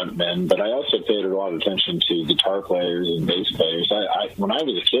and frontmen, but I also paid a lot of attention to guitar players and bass players. When I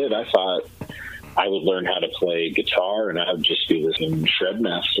was a kid, I thought I would learn how to play guitar, and I would just be this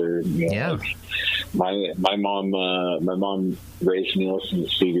shredmaster. Yeah. Like my mom raised me listening to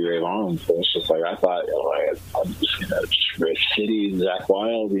Stevie Ray Vaughan, so it's just like I thought, I'm just gonna race City, Zakk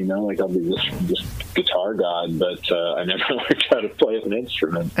Wylde, like I'll be this guitar god. But I never learned how to play an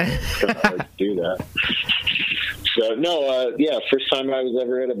instrument. It's kind of hard to do that. So no, first time I was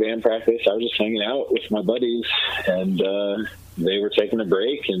ever at a band practice, I was just hanging out with my buddies, and they were taking a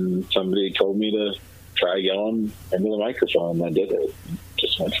break, and somebody told me to try yelling into the microphone. I did it.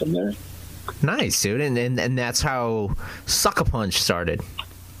 Just went from there. Nice, dude. And that's how Suck-a-Punch started.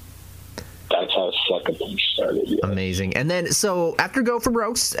 That's how Suck-a-Punch started, yeah. Amazing. And then, so after Go For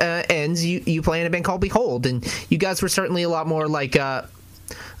Broke ends, you play in a band called Behold, and you guys were certainly a lot more like,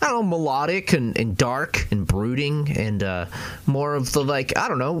 melodic and dark and brooding, and more of the, like, I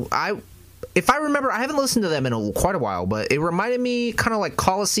don't know, if I remember, I haven't listened to them in quite a while, but it reminded me kind of like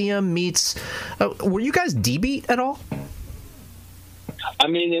Coliseum meets... were you guys D-Beat at all? I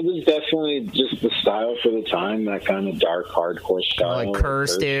mean, it was definitely just the style for the time, that kind of dark, hardcore style. Like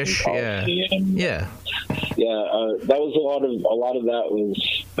Cursed-ish, yeah. Yeah. Yeah, that was a lot of that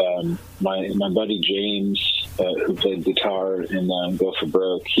was my buddy James, who played guitar in Go For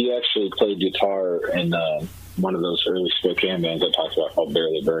Broke. He actually played guitar in one of those early Spokane bands I talked about called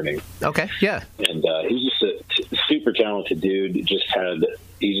Barely Burning. Okay, yeah. And he's just a super talented dude. He just has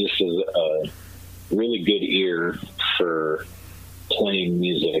a really good ear for playing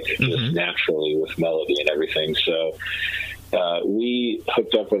music just naturally with melody and everything. So we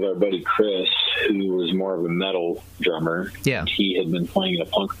hooked up with our buddy Chris, who was more of a metal drummer. Yeah. He had been playing in a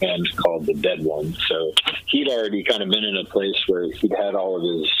punk band called The Dead One. So he'd already kind of been in a place where he'd had all of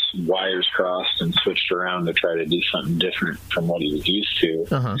his wires crossed and switched around to try to do something different from what he was used to.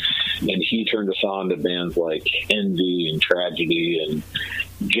 Uh-huh. And he turned us on to bands like Envy and Tragedy. And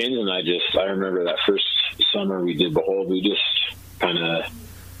James and I remember that first summer we did Behold, we just kind of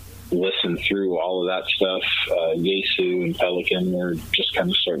listened through all of that stuff. Yesu and Pelican were just kind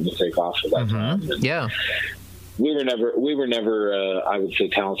of starting to take off at that time. And yeah. We were never, I would say,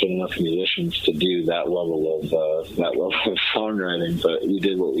 talented enough musicians to do that level of songwriting, but we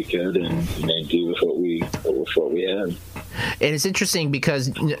did what we could and made do with what we had. And it's interesting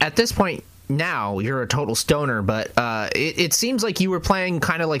because at this point now you're a total stoner, but it seems like you were playing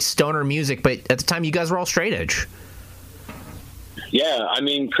kind of like stoner music, but at the time you guys were all straight edge. Yeah, I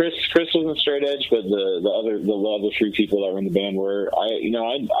mean, Chris wasn't straight edge, but the other three people that were in the band were.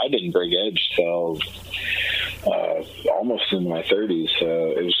 I didn't break edge till almost in my 30s.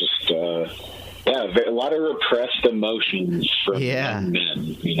 So it was just a lot of repressed emotions from young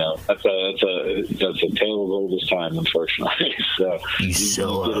men. That's a tale of oldest time, unfortunately. So you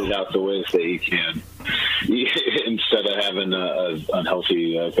get it out the ways that you can, instead of having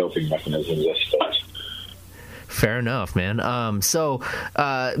unhealthy coping mechanisms, I suppose. Fair enough, man. So,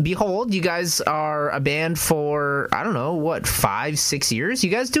 Behold, you guys are a band for, 5-6 years? You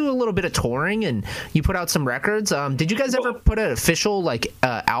guys do a little bit of touring, and you put out some records. Did you guys ever put an official,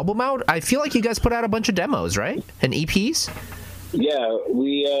 album out? I feel like you guys put out a bunch of demos, right? And EPs? Yeah,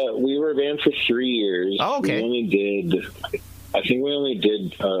 we were a band for 3 years. Oh, okay. I think we only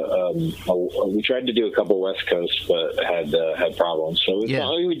did. We tried to do a couple West Coast, but had problems. So it's not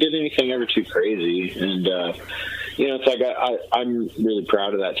like we did anything ever too crazy. And it's like I'm really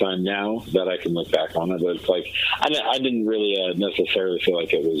proud of that time now that I can look back on it. But it's like I didn't really necessarily feel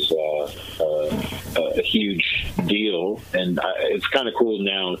like it was a huge deal. And it's kind of cool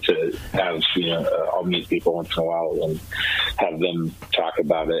now to have I'll meet people once in a while and have them talk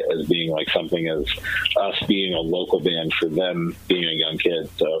about it as being like something as us being a local band for them being a young kid.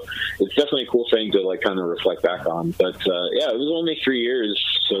 So it's definitely a cool thing to like kind of reflect back on. But it was only 3 years,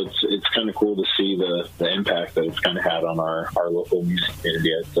 so it's kind of cool to see the impact that it's kind of had on our local music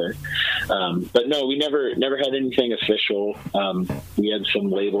community, I'd say. But no, we never had anything official. We had some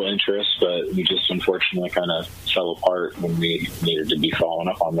label interest, but we just unfortunately kind of fell apart when we needed to be following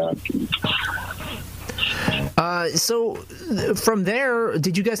up on that. So from there,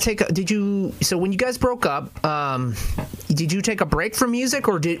 so when you guys broke up, did you take a break from music,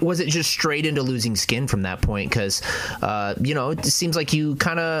 or was it just straight into Losing Skin from that point? Because, it seems like you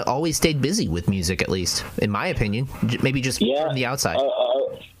kind of always stayed busy with music, at least, in my opinion, maybe just from the outside.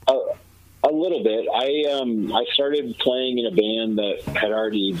 A little bit. I started playing in a band that had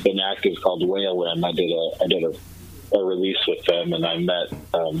already been active called Whale. I did a release with them, and I met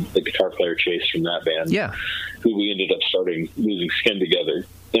the guitar player Chase from that band, who we ended up starting Losing Skin together.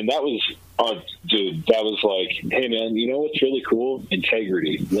 And that was, that was like, hey man, you know what's really cool?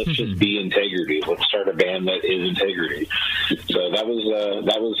 Integrity. Let's just be integrity. Let's start a band that is integrity. So that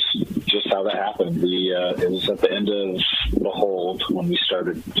was just how that happened. It was at the end of The Hold when we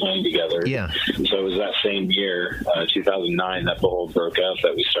started playing together. Yeah. So it was that same year, 2009, that The Hold broke up,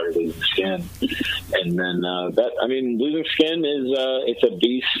 that we started Losing Skin. And then Losing Skin is it's a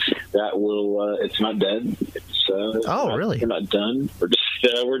beast that will. It's not dead. Really? We're not done.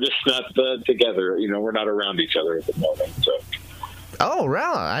 We're just not together. We're not around each other at the moment. So. Oh,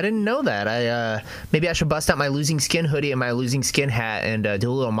 wow. I didn't know that. Maybe I should bust out my Losing Skin hoodie and my Losing Skin hat and do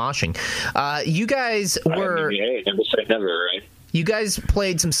a little moshing. You guys were... never say never, right? You guys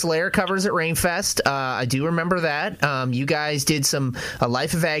played some Slayer covers at Rainfest. I do remember that. You guys did a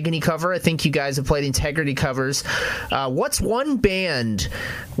Life of Agony cover. I think you guys have played Integrity covers. What's one band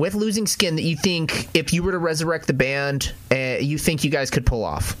with Losing Skin that you think, if you were to resurrect the band, you think you guys could pull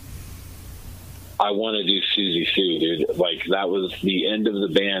off? I want to do Susie Sue, dude. Like, that was the end of the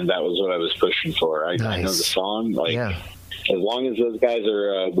band. That was what I was pushing for. I know the song. As long as those guys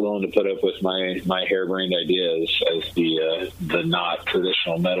are willing to put up with my harebrained ideas as the not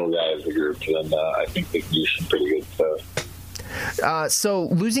traditional metal guy of the group, then I think they can do some pretty good stuff. So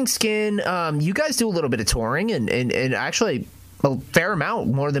Losing Skin, you guys do a little bit of touring and actually a fair amount,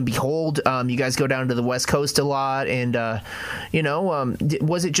 more than Behold. You guys go down to the West Coast a lot, and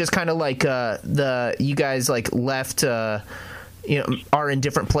was it just kind of like you guys like left? Are in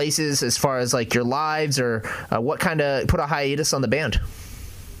different places as far as like your lives, or what kind of put a hiatus on the band?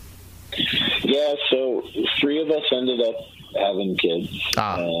 Yeah, so 3 of us ended up having kids.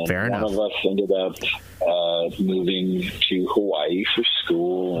 Fair enough. One of us ended up moving to Hawaii for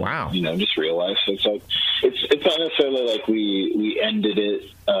school. Wow. Just realized it's like it's not necessarily like we ended it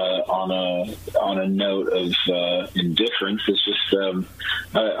on a note of indifference. It's just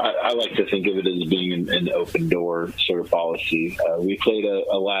I like to think of it as being an open door sort of policy. We played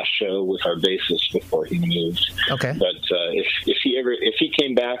a last show with our bassist before he moved. Okay. But if he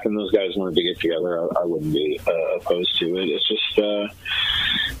came back and those guys wanted to get together, I wouldn't be opposed to it. It's just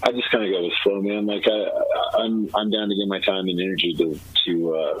I just kind of go with flow, man. Like I'm down to give my time and energy to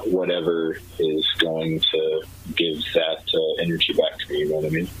whatever is going to give that energy back to me. You know what I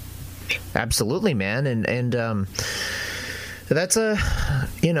mean? Absolutely, man. And that's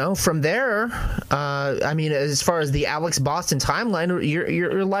from there, as far as the Alex Boston timeline,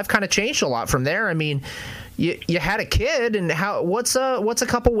 your life kind of changed a lot from there. I mean, you had a kid, and what's a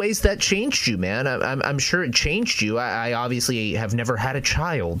couple ways that changed you, man? I'm sure it changed you. I obviously have never had a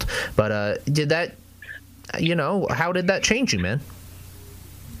child, but did that, how did that change you, man?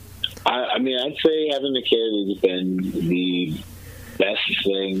 I'd say having a kid has been the best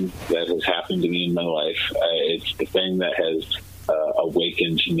thing that has happened to me in my life. It's the thing that has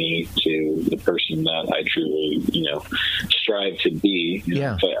awakened me to the person that I truly, strive to be.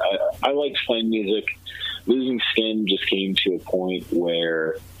 So I liked playing music. Losing Skin just came to a point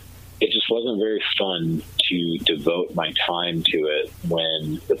where it just wasn't very fun to devote my time to it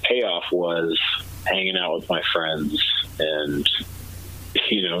when the payoff was hanging out with my friends and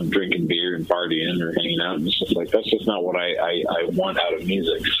drinking beer and partying or hanging out, and it's just like that's just not what I want out of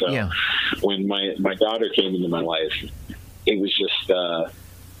music. So when my daughter came into my life, it was just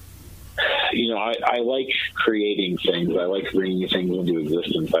I like creating things. I like bringing things into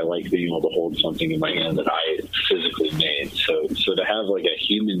existence. I like being able to hold something in my hand that I physically made. So to have like a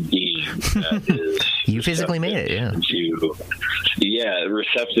human being that is you physically made it,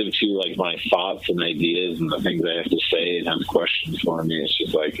 receptive to like my thoughts and ideas and the things I have to say and have questions for me. It's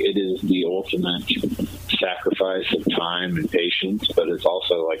just like it is the ultimate sacrifice of time and patience, but it's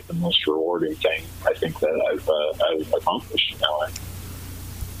also like the most rewarding thing I think that I've accomplished in my life.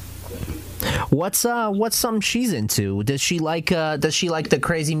 What's something she's into? Does she like the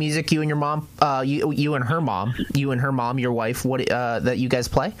crazy music you and your mom, you and her mom, your wife, that you guys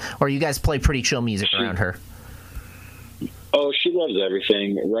play, or you guys play pretty chill music around her? Oh, she loves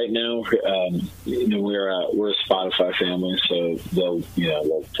everything. Right now, we're a Spotify family, so they'll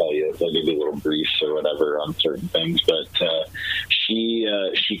tell you, they'll give you little briefs or whatever on certain things. But she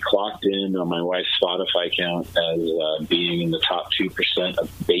clocked in on my wife's Spotify account as being in the top 2% of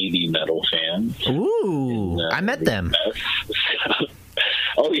baby metal fans. Ooh, I met them.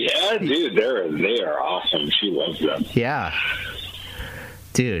 Oh yeah, dude, they are awesome. She loves them. Yeah,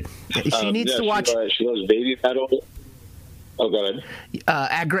 dude, she needs to watch. She loves baby metal. Oh, go ahead.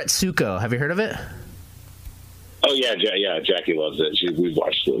 Agretsuko. Have you heard of it? Oh, yeah. Jackie loves it. We've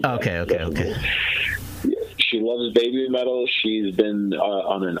watched it. Okay. She loves baby metal. She's been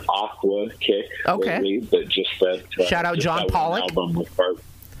on an Aqua kick lately, but just that. Shout out John Pollock. Album with Bart.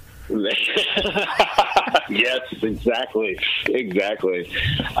 Yes, exactly.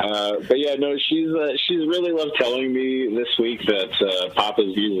 But yeah, no, she's really loved telling me this week that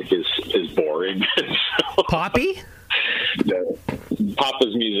Papa's music is boring. So, Poppy? No,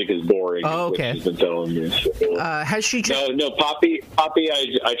 Papa's music is boring. Oh, okay. She's been telling me. So. Has she? No, Poppy.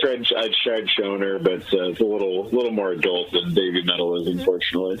 I tried showing her, but it's a little more adult than baby metal is,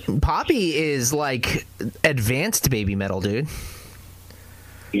 unfortunately. Poppy is like advanced baby metal, dude.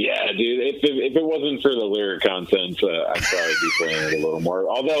 Yeah, dude. If it wasn't for the lyric content, I'd probably be playing it a little more.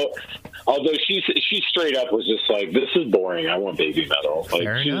 Although she straight up was just like, "This is boring. I want baby metal." Like,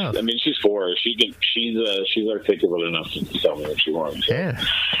 fair enough. I mean, she's 4. She's articulate enough to tell me what she wants. So. Yeah.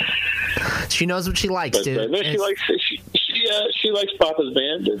 She knows what she likes, dude. No, she likes Papa's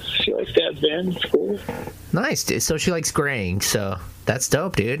band. She likes Dad's band. It's cool. Nice, dude. So she likes graying. So that's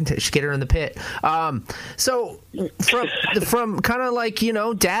dope, dude. Should get her in the pit. So from kind of like,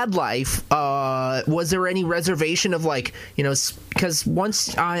 dad life, was there any reservation of like, because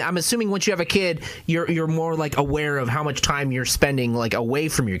I'm assuming once you have a kid, you're more like aware of how much time you're spending like away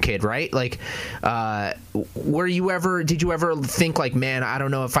from your kid, right? Like, did you ever think like, man, I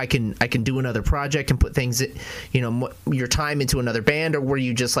don't know if I can do another project and put things, your time into another band, or were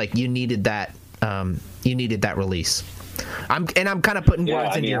you just like, you needed that release? I'm kind of putting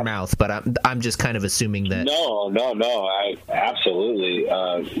words into your mouth, but I'm just kind of assuming that. No. Absolutely.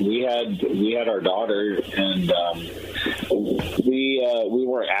 We had our daughter, and we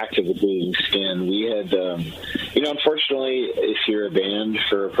weren't active with Losing Skin. We had, unfortunately, if you're a band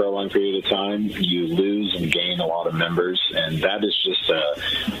for a prolonged period of time, you lose and gain a lot of members, and that is just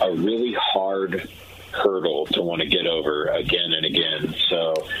a really hard hurdle to want to get over again and again.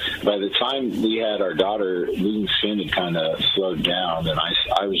 So by the time we had our daughter, Losing Skin had kind of slowed down, and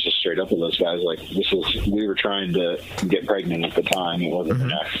I was just straight up with those guys like, we were trying to get pregnant at the time. It wasn't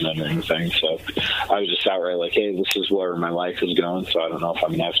an accident or anything. So I was just outright like, hey, this is where my life is going, so I don't know if I'm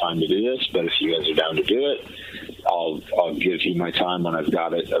going to have time to do this, but if you guys are down to do it, I'll give you my time when I've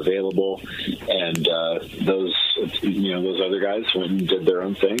got it available. And those other guys went and did their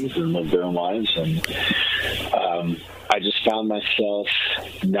own things and lived their own lives. And I just found myself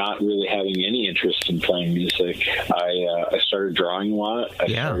not really having any interest in playing music. I started drawing a lot. I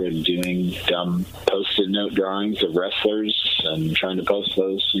started doing dumb Post-it note drawings of wrestlers and trying to post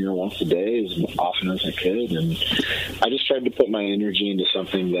those, once a day as often as I could. And I just tried to put my energy into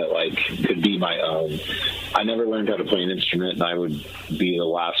something that like could be my own. I never learned how to play an instrument, and I would be the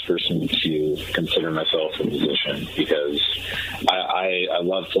last person to consider myself a musician, because I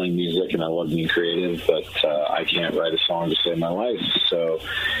love playing music and I love being creative, but I can't write a song to save my life. So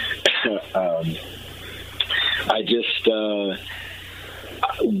I just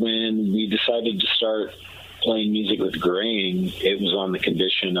when we decided to start playing music with Graying, it was on the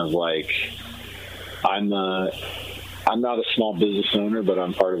condition of like, I'm not a small business owner, but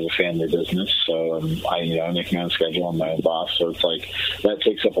I'm part of a family business. So I make my own schedule. I'm my own boss. So it's like that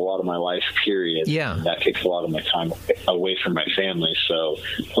takes up a lot of my life, period. Yeah. And that takes a lot of my time away from my family. So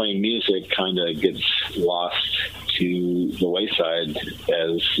playing music kind of gets lost to the wayside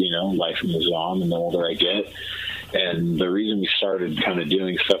as, life moves on and the older I get. And the reason we started kind of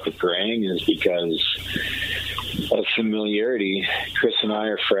doing stuff with Graying is because of familiarity. Chris and I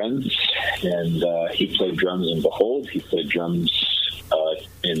are friends, and he played drums in Behold. He played drums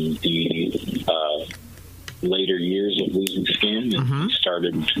in the later years of Losing Skin, and we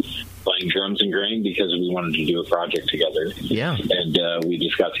started playing drums in Graying because we wanted to do a project together. Yeah, and we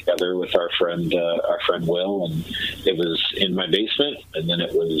just got together with our friend Will, and it was in my basement, and then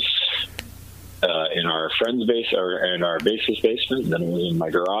it was in our friend's base or in our bassist basement. Then it was in my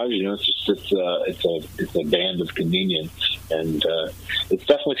garage. It's a band of convenience, and it's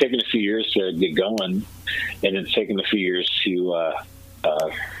definitely taken a few years to get going, and it's taken a few years to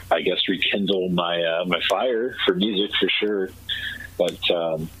I guess rekindle my my fire for music for sure. But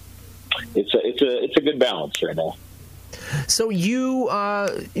it's a good balance right now. So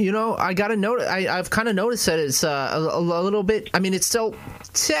I got to note. I've kind of noticed that it's a little bit. I mean, it's still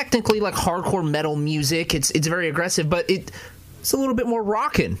technically like hardcore metal music. It's very aggressive, but it's a little bit more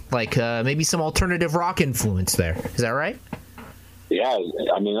rockin', like maybe some alternative rock influence there. Is that right? Yeah,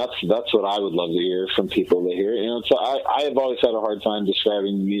 I mean that's what I would love to hear from people that hear. So I have always had a hard time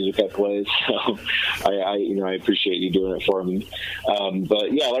describing the music I play, so I appreciate you doing it for me.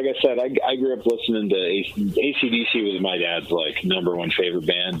 But yeah, like I said, I grew up listening to AC/DC was my dad's like number one favorite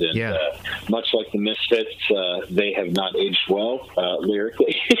band, and much like the Misfits, they have not aged well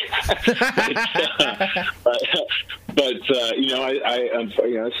lyrically. But I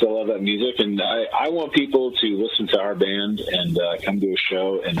still love that music, and I want people to listen to our band and come to a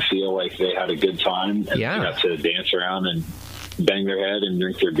show and feel like they had a good time and got to dance around and bang their head and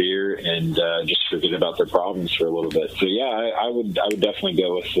drink their beer and just forget about their problems for a little bit. So yeah, I would definitely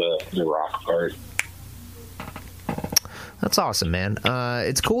go with the rock part. That's awesome, man.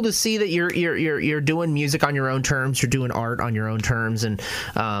 It's cool to see that you're doing music on your own terms. You're doing art on your own terms, and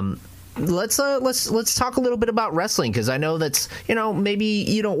let's talk a little bit about wrestling, because I know that's maybe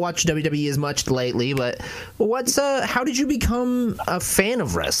you don't watch WWE as much lately, but how did you become a fan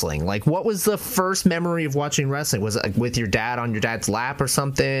of wrestling? Like, what was the first memory of watching wrestling? Was it with your dad on your dad's lap or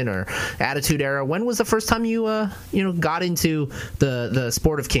something, or Attitude Era? When was the first time you got into the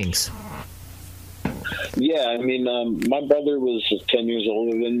sport of kings? Yeah, I mean, my brother was 10 years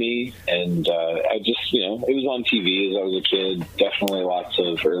older than me, and I just, it was on TV as I was a kid. Definitely lots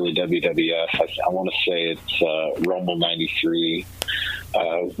of early WWF. I want to say it's Rumble 93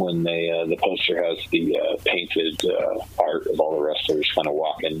 when the poster has the painted art of all the wrestlers kind of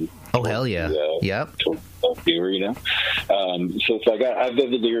walking. Oh, hell yeah. Yep. Viewer, so it's like I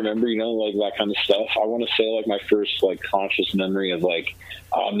vividly remember, like that kind of stuff. I want to say like my first like conscious memory of like,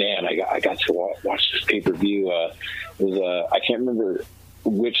 oh man, I got to watch this pay-per-view. Was I can't remember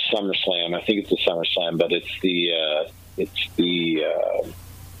which SummerSlam. I think it's the SummerSlam, but it's the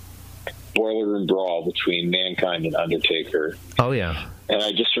Boiler Room Brawl between Mankind and Undertaker. Oh yeah. And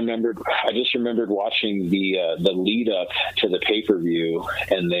I just remembered watching the lead up to the pay-per-view,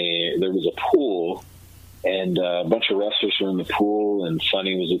 and there was a pool, and a bunch of wrestlers were in the pool, and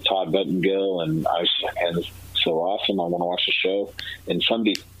Sonny was with Todd Buttongill, and I was like, man, this is so awesome. I want to watch the show. And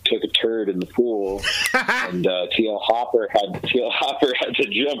somebody took a turd in the pool, and TL Hopper had to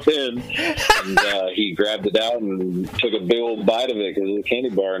jump in, and he grabbed it out and took a big old bite of it because it was a candy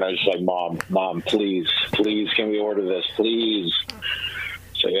bar. And I was just like, Mom, please, can we order this, please?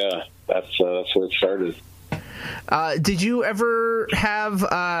 So yeah, that's where it started. Did you ever have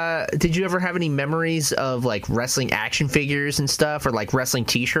any memories of like wrestling action figures and stuff, or like wrestling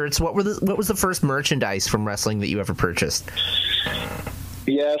T-shirts? What was the first merchandise from wrestling that you ever purchased?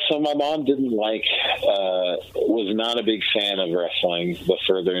 Yeah, so my mom was not a big fan of wrestling the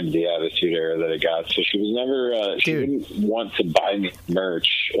further into the Attitude Era that it got. So she was never, she didn't want to buy me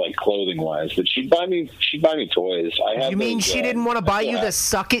merch, like clothing wise, but she'd buy me toys. You mean she didn't want to buy you the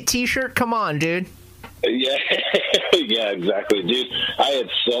Suck It T-shirt? Come on, dude. Yeah, yeah, exactly, dude. I had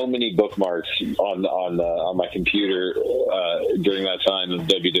so many bookmarks on my computer during that time of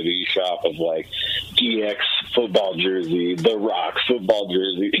WWE shop of like DX football jersey, The Rock football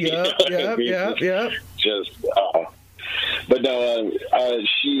jersey. Yeah. Just, but no,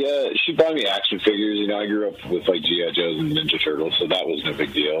 she bought me action figures. I grew up with like G.I. Joes and Ninja Turtles, so that was no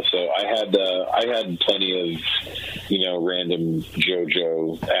big deal. So I had plenty of random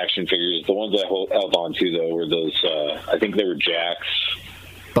JoJo action figures. The ones I held on to though were those. I think they were Jakks.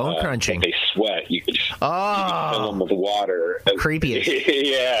 Bone crunching. They sweat. You could fill them with water. Creepiest.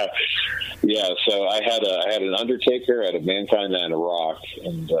 Yeah. So I had an Undertaker, I had a Mankind, and a Rock,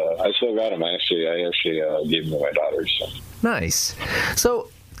 and I still got them. I actually gave them to my daughter. So. Nice. So.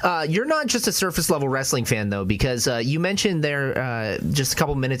 You're not just a surface level wrestling fan though, because you mentioned there just a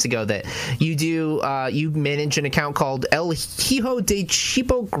couple minutes ago that you manage an account called El Hijo de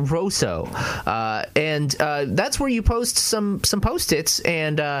Chipo Grosso, and that's where you post some post-its,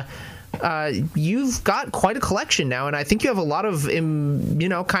 and you've got quite a collection now, and I think you have a lot of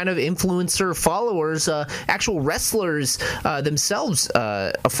kind of influencer followers, actual wrestlers themselves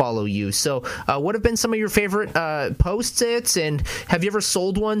follow you. So what have been some of your favorite post-its, and have you ever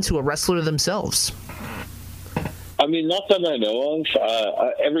sold one to a wrestler themselves? I mean, not that I know of.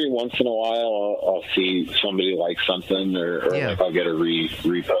 Every once in a while, I'll see somebody like something, or like I'll get a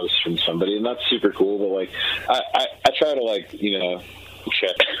repost from somebody, and that's super cool. But like, I try to like, you know,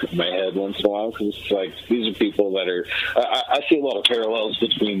 check my head once in a while, because it's like these are people that are. I see a lot of parallels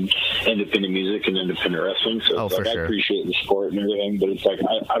between independent music and independent wrestling. So it's like I appreciate the sport and everything, but it's like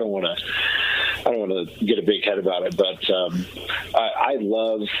I don't want to get a big head about it. But I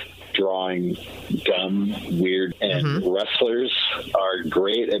love drawing dumb, weird, and wrestlers are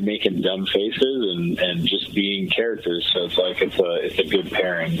great at making dumb faces and just being characters. So it's like it's a good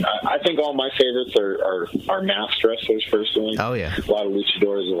pairing. I think all my favorites are masked wrestlers personally. Oh yeah, a lot of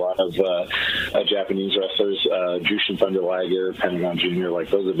luchadors, a lot of Japanese wrestlers, Jushin Thunder Liger, Pentagon Jr. Like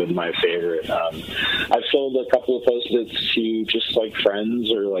those have been my favorite. I've sold a couple of Post-its to just like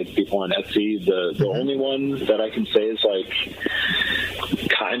friends or like people on Etsy. The only one that I can say is like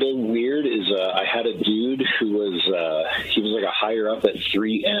kind of weird is I had a dude who was he was like a higher up at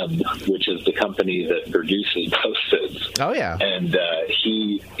 3M, which is the company that produces Post-its. Oh yeah, and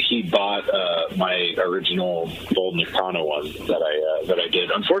he bought my original Gold Nakano one that I did.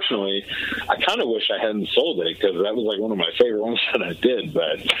 Unfortunately, I kind of wish I hadn't sold it, because that was like one of my favorite ones that I did.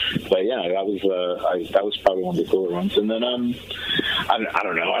 But yeah, that was probably one of the cooler ones. And then I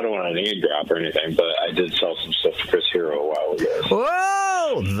don't know, I don't want to name drop or anything, but I did sell some stuff to Chris Hero a while ago.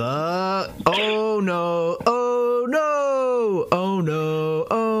 Whoa!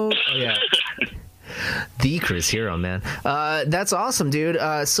 Yeah. The Chris Hero, man. That's awesome, dude.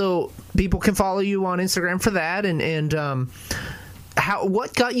 So people can follow you on Instagram for that, and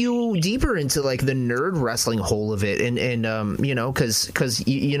what got you deeper into like the nerd wrestling hole of it, and you know, because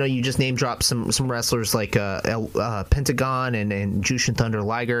you know, you just name dropped some wrestlers like Pentagon and Jushin Thunder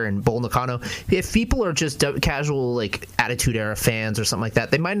Liger and Bull Nakano. If people are just casual like Attitude Era fans or something like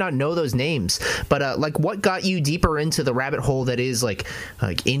that, they might not know those names. But like, what got you deeper into the rabbit hole that is like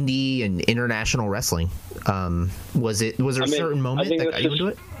indie and international wrestling? Was there a certain moment that got you into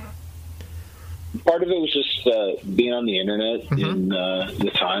it? Part of it was just being on the internet in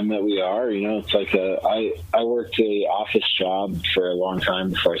the time that we are. You know, it's like I worked a office job for a long time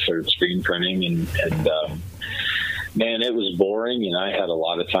before I started screen printing, and man, it was boring, and I had a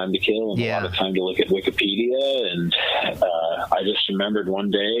lot of time to kill and a lot of time to look at Wikipedia. And I just remembered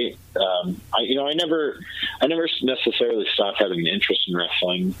one day, I never necessarily stopped having an interest in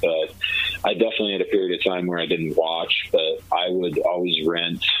wrestling, but I definitely had a period of time where I didn't watch, but I would always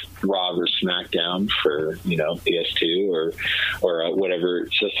rent Raw or SmackDown for, you know, PS2 or whatever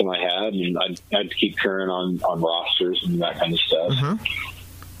system I had, and I'd keep current on rosters and that kind of stuff.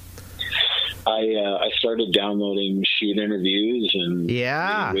 I started downloading shoot interviews and reading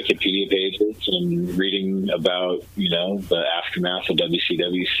Wikipedia pages and reading about, you know, the aftermath of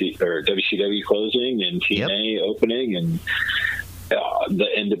WCW closing and TNA opening, and the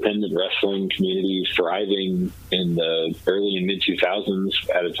independent wrestling community thriving in the early and mid 2000s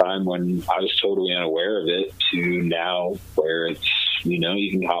at a time when I was totally unaware of it, to now where it's, you know, you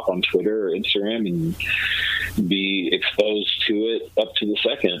can hop on Twitter or Instagram and be exposed to it up to the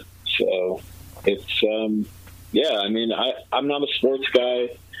second. So it's, I mean, I'm not a sports guy.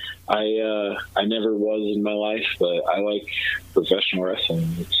 I never was in my life, but I like professional wrestling.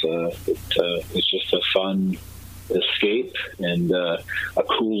 It's just a fun escape and a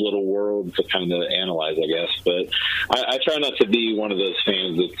cool little world to kind of analyze, I guess. But I try not to be one of those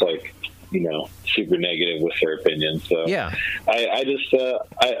fans that's like, you know, super negative with their opinion. So yeah,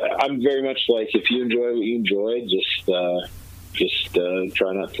 I'm very much like, if you enjoy what you enjoy, just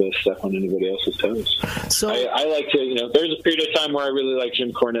try not to step on anybody else's toes. So I like to, you know, there's a period of time where I really like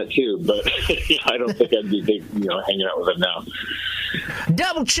Jim Cornette too, but I don't think I'd be big, you know, hanging out with him now.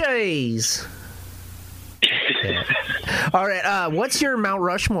 Double Chase. Yeah. All right, what's your Mount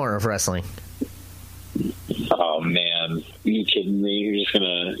Rushmore of wrestling? Oh man, are you kidding me? You're just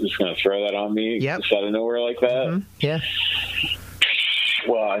gonna throw that on me? Yep. Just out of nowhere like that? Yeah.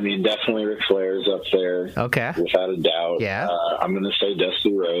 Well, I mean, definitely Ric Flair's up there. Okay. Without a doubt. Yeah. I'm gonna say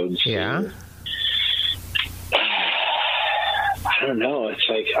Dusty Rhodes. Yeah. I don't know. It's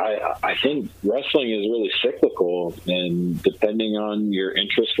like I think wrestling is really cyclical, and depending on your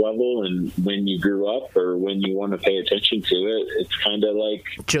interest level and when you grew up or when you want to pay attention to it, it's kind of like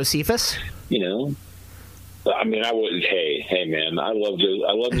Josephus. You know, I mean, I wouldn't. Hey, man, I love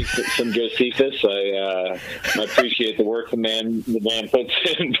me some Josephus. I appreciate the work the man puts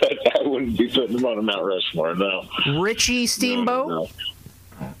in, but I wouldn't be putting him on a Mount Rushmore. No. Richie Steamboat. No.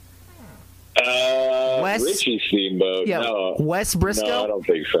 Richie Steamboat. Yeah. No. Wes Briscoe. No, I don't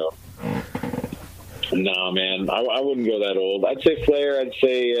think so. No, man, I wouldn't go that old. I'd say Flair. I'd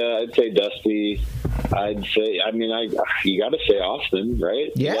say Dusty. I'd say. I mean, you got to say Austin,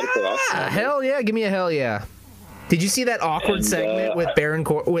 right? Yeah, hell yeah! Give me a hell yeah! Did you see that awkward segment with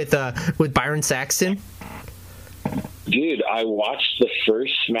with Byron Saxton? Dude, I watched the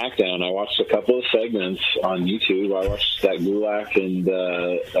first SmackDown. I watched a couple of segments on YouTube. I watched that Gulak and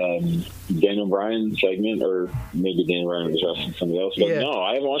Daniel Bryan segment, or maybe Daniel Bryan was wrestling somebody else. But no,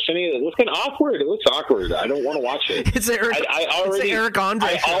 I haven't watched any of it. It looks kind of awkward. It looks awkward. I don't want to watch it. It's Eric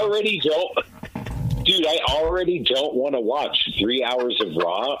Andre show. I already don't. Dude, I already don't want to watch 3 hours of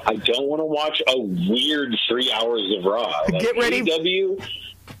Raw. I don't want to watch a weird 3 hours of Raw. Like, get ready.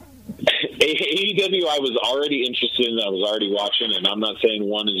 AEW, I was already interested in. I was already watching, and I'm not saying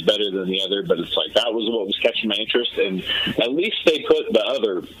one is better than the other, but it's like that was what was catching my interest, and at least they put the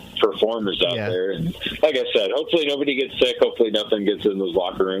other performers out there. And like I said, hopefully nobody gets sick. Hopefully nothing gets in those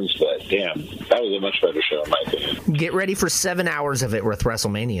locker rooms. But damn, that was a much better show in my opinion. Get ready for 7 hours of it with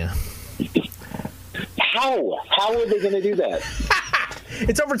WrestleMania. How are they going to do that?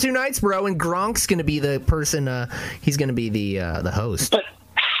 It's over 2 nights, bro, and Gronk's going to be the person. He's going to be the host. But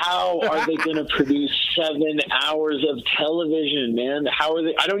how are they going to produce 7 hours of television, man? How are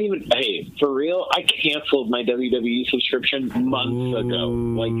they? I don't even. Hey, for real, I canceled my WWE subscription months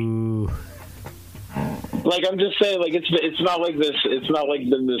ago. Like I'm just saying, like it's not like this. It's not like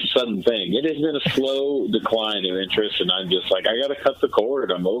been this sudden thing. It has been a slow decline of interest, and I'm just like, I got to cut the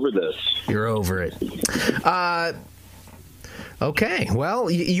cord. I'm over this. You're over it. Okay, well,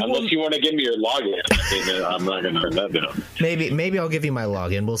 unless you want to give me your login, I'm not going to turn that down. Maybe I'll give you my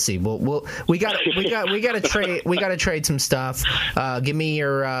login. We'll see. We got to trade some stuff. Give me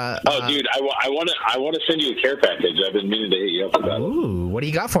your. Dude, I want to send you a care package. I've been meaning to hit you up about it. Ooh, what do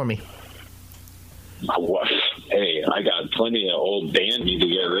you got for me? Hey, I got plenty of old bandy to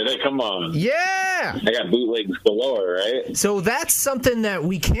get rid of. Come on. Yeah. I got bootlegs galore, right? So that's something that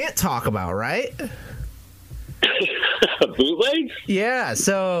we can't talk about, right? Bootlegs? Yeah.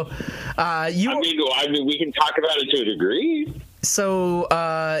 So, I mean, we can talk about it to a degree. So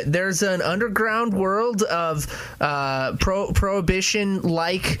there's an underground world of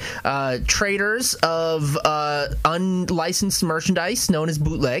prohibition-like traders of unlicensed merchandise known as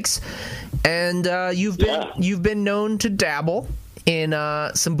bootlegs, and you've been known to dabble in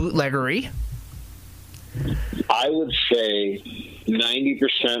some bootleggery. I would say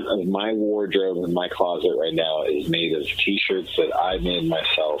 90% of my wardrobe in my closet right now is made of T-shirts that I made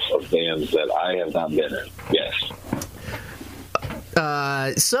myself of bands that I have not been in. Yes.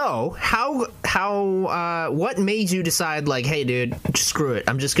 So what made you decide, like, hey, dude, screw it.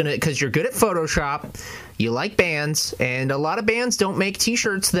 I'm just gonna, because you're good at Photoshop, you like bands, and a lot of bands don't make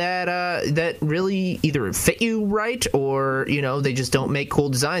T-shirts that really either fit you right, or they just don't make cool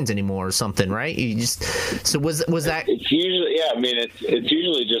designs anymore or something, right? So was that? It's usually it's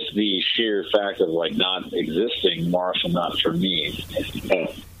usually just the sheer fact of like not existing more often not for me.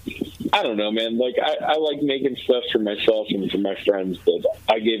 I don't know, man. Like I like making stuff for myself and for my friends, but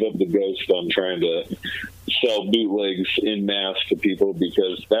I gave up the ghost on trying to sell bootlegs in mass to people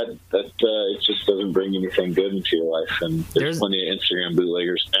because that it just doesn't bring anything good into your life. And there's plenty of Instagram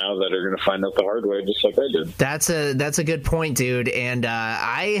bootleggers now that are going to find out the hard way, just like I did. That's a good point, dude. And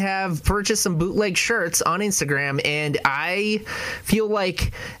I have purchased some bootleg shirts on Instagram, and I feel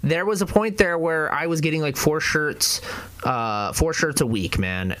like there was a point there where I was getting like 4 shirts a week,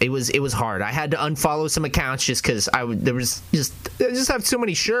 man. It was hard. I had to unfollow some accounts just because I just have so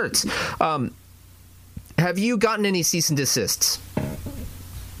many shirts. Have you gotten any cease and desists?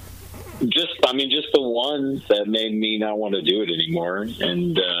 Just the one that made me not want to do it anymore.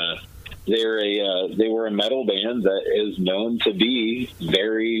 And they were a metal band that is known to be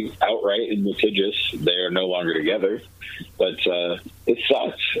very outright and litigious. They are no longer together, but it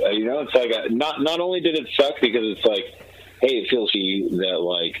sucks. It's like not only did it suck because it's like, hey, it feels that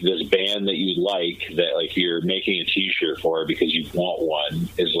like this band that you like, that like you're making a T-shirt for because you want one,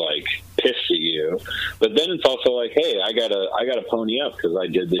 is like pissed at you. But then it's also like, hey, I gotta pony up because I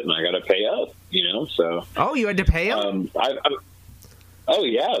did this and I gotta pay up. So. Oh, you had to pay up? Oh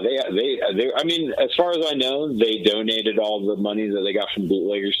yeah, they. I mean, as far as I know, they donated all the money that they got from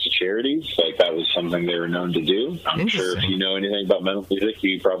bootleggers to charities. Like that was something they were known to do. I'm sure if you know anything about metal music,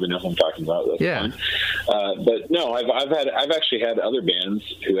 you probably know who I'm talking about. That's fine. But no, I've actually had other bands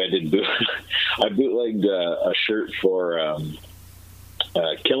who I bootlegged a shirt for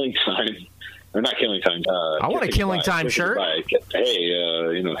Killing Time. Or not Killing Time. I want a Killing Time shirt.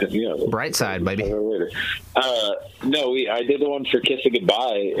 Hey, hit me up. Bright side, baby. No, I did the one for Kiss It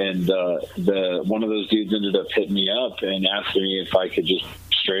Goodbye, and one of those dudes ended up hitting me up and asking me if I could just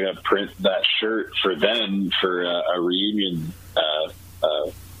straight up print that shirt for them for a reunion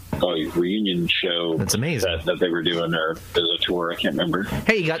reunion show. That's amazing. That they were doing, or as a tour. I can't remember.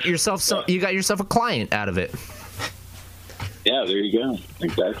 Hey, you got yourself a client out of it. Yeah, there you go.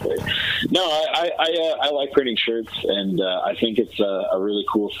 Exactly. No, I like printing shirts, and I think it's a really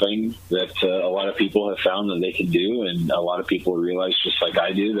cool thing that a lot of people have found that they can do, and a lot of people realize, just like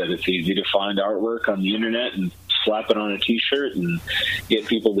I do, that it's easy to find artwork on the internet and slap it on a T-shirt and get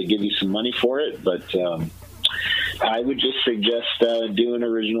people to give you some money for it. But I would just suggest doing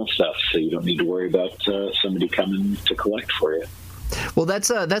original stuff, so you don't need to worry about somebody coming to collect for you. Well, that's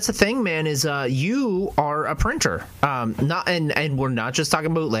the thing, man. Is you are a printer, and we're not just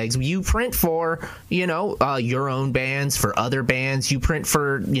talking bootlegs. You print for your own bands, for other bands. You print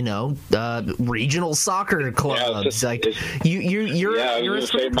for regional soccer clubs. You're a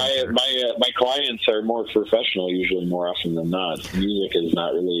screen printer. My clients are more professional, usually more often than not. Music is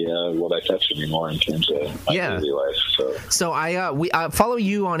not really what I touch anymore in terms of my daily life. So I follow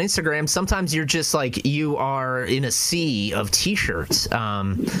you on Instagram. Sometimes you're just like, you are in a sea of T-shirts.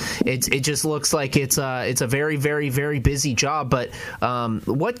 It just looks like it's a very, very, very busy job. But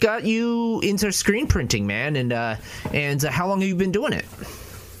what got you into screen printing, man? And how long have you been doing it?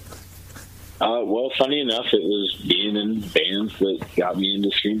 Well, funny enough, it was being in bands that got me into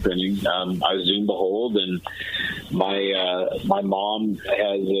screen printing. I was doing Behold, and my mom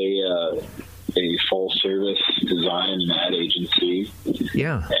has a full service design and ad agency.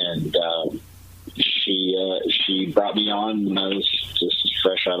 Yeah, and she brought me on when I was just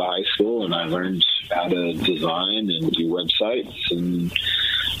fresh out of high school, and I learned how to design and do websites, and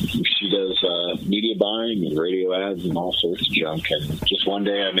she does media buying and radio ads and all sorts of junk. And just one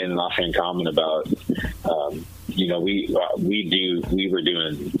day I made an offhand comment about we were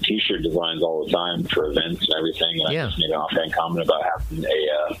doing T-shirt designs all the time for events and everything, and I just made an offhand comment about having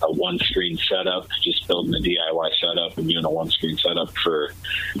a one-screen setup, just building a DIY setup and doing a one-screen setup for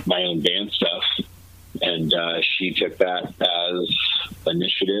my own band stuff. And she took that as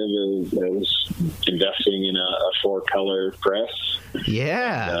initiative. It was investing in a 4-color press.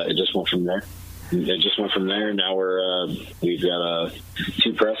 Yeah. And, it just went from there. Now we've got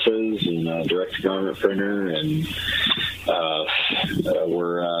 2 presses and a direct-to-garment printer, and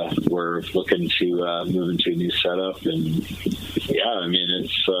we're looking to move into a new setup. And yeah, I mean,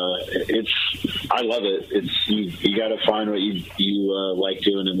 it's I love it. It's you got to find what you like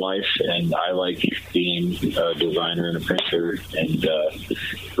doing in life, and I like being a designer and a printer and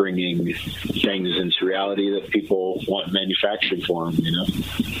bringing things into reality that people want manufactured for them.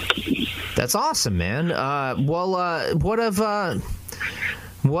 That's awesome, man. What are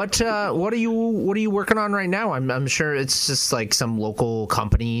you working on right now? I'm sure it's just like some local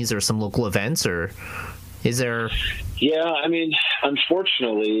companies or some local events, or is there? Yeah, I mean,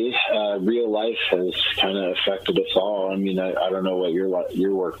 unfortunately, real life has kind of affected us all. I mean, I don't know what your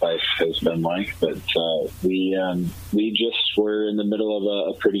work life has been like, but we just were in the middle of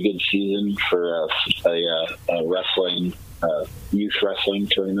a pretty good season for a wrestling. Youth wrestling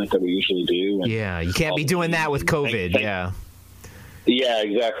tournament that we usually do. And yeah, you can't be doing that with COVID. Yeah,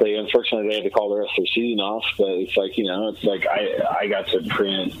 exactly. Unfortunately, they had to call the rest of their season off, but it's like, I got to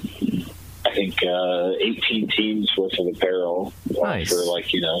print, I think, 18 teams worth of apparel for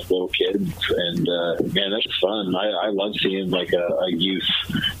little kids, and man, that's fun. I love seeing like a youth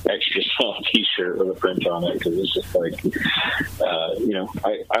extra small T-shirt with a print on it, because it's just like, I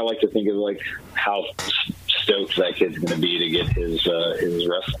like to think of like how stoked that kid's going to be to get his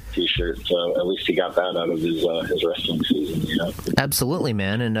wrestling T-shirt. So at least he got that out of his wrestling season. Absolutely,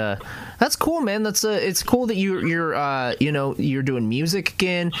 man, and that's cool, man. That's it's cool that you're doing music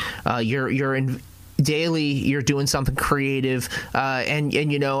again. You're in daily, you're doing something creative, and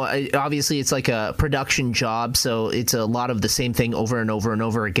obviously it's like a production job, so it's a lot of the same thing over and over and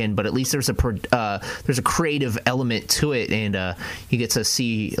over again, but at least there's a creative element to it, and you get to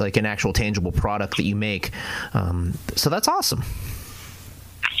see like an actual tangible product that you make, so that's awesome.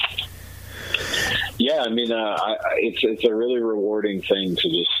 Yeah, I mean, it's a really rewarding thing to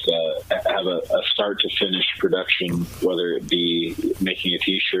just have a start to finish production, whether it be making a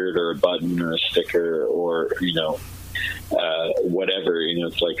T-shirt or a button or a sticker or whatever.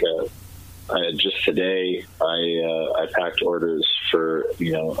 It's like just today I packed orders for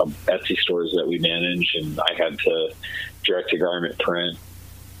Etsy stores that we manage, and I had to direct to garment print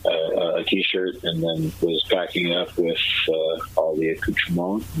a T-shirt, and then was packing it up with all the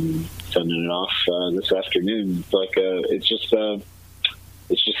accoutrement and sending it off this afternoon. It's like it just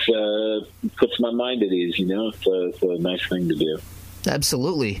puts my mind at ease. It's a nice thing to do.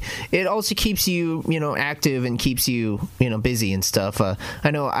 Absolutely. It also keeps you, active and keeps you, busy and stuff. I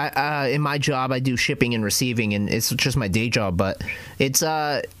know I in my job I do shipping and receiving, and it's just my day job, but it's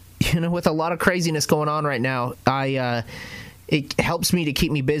with a lot of craziness going on right now, it helps me to keep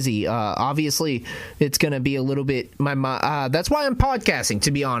me busy. Obviously, it's going to be a little bit that's why I'm podcasting,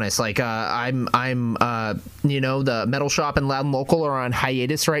 to be honest. Like I'm the Metal Shop and Loud and Local are on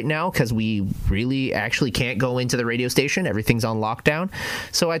hiatus right now because we really actually can't go into the radio station. Everything's on lockdown.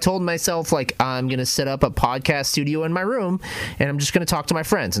 So I told myself, like, I'm going to set up a podcast studio in my room, and I'm just going to talk to my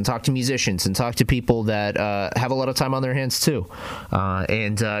friends and talk to musicians and talk to people that have a lot of time on their hands too,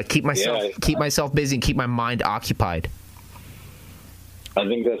 and keep myself busy and keep my mind occupied. I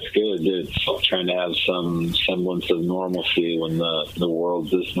think that's good. It's trying to have some semblance of normalcy when the world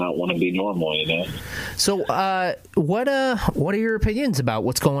does not want to be normal, So, what are your opinions about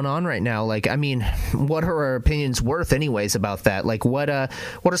what's going on right now? Like, I mean, what are our opinions worth, anyways, about that? Like, what are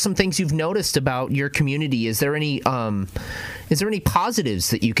some things you've noticed about your community? Is there any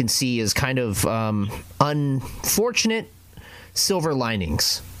positives that you can see as kind of unfortunate silver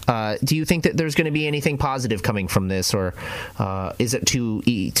linings? Do you think that there's going to be anything positive coming from this, or is it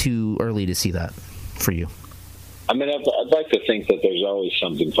too early to see that for you? I mean, I'd like to think that there's always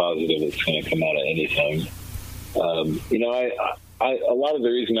something positive that's going to come out of anything. A lot of the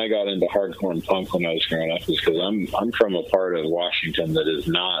reason I got into hardcore and punk when I was growing up is because I'm from a part of Washington that is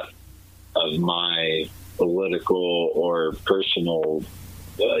not of my political or personal,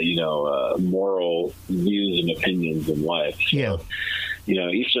 moral views and opinions in life. So, yeah.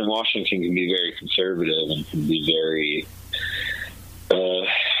 Eastern Washington can be very conservative and can be very,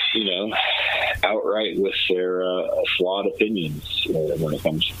 outright with their flawed opinions when it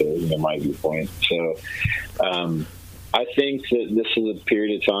comes to my viewpoint. So I think that this is a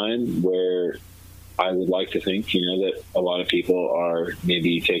period of time where I would like to think, that a lot of people are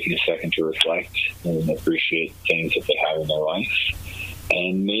maybe taking a second to reflect and appreciate things that they have in their life.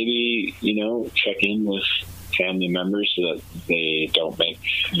 And maybe, check in with family members so that they don't make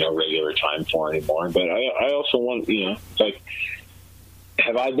regular time for anymore. But I also want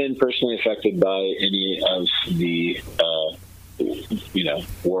have I been personally affected by any of the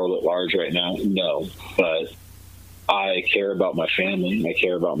world at large right now? No, but I care about my family. I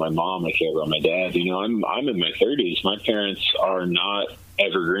care about my mom. I care about my dad. I'm in my 30s. My parents are not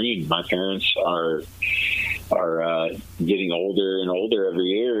evergreen. My parents are getting older and older every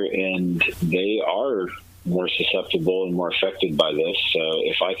year, and they are more susceptible and more affected by this. So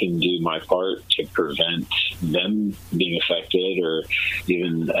if I can do my part to prevent them being affected, or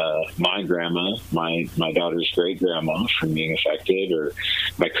even my grandma, my daughter's great grandma, from being affected, or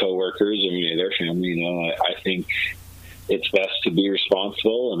my coworkers, their family, I think it's best to be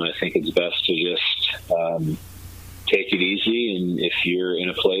responsible, and I think it's best to just take it easy. And if you're in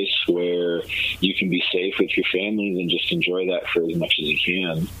a place where you can be safe with your family, then just enjoy that for as much as you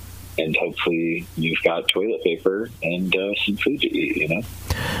can. And hopefully you've got toilet paper and some food to eat,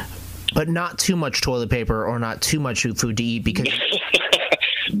 But not too much toilet paper or not too much food to eat, because...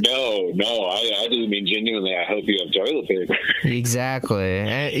 No, I didn't mean genuinely. I hope you have toilet paper.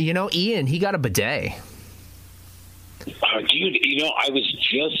 Exactly. Ian, he got a bidet. Dude, I was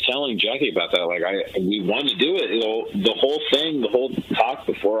just telling Jackie about that. Like, we wanted to do it. The whole thing, the whole talk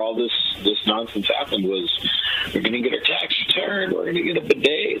before all this nonsense happened was, we're going to get our tax return. We're going to get a bidet.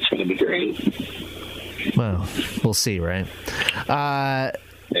 It's going to be great. Well, we'll see, right? Yeah.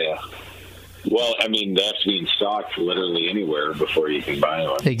 Well, that's being stocked literally anywhere before you can buy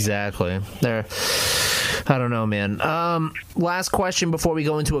one. Exactly. There. I don't know, man. Last question before we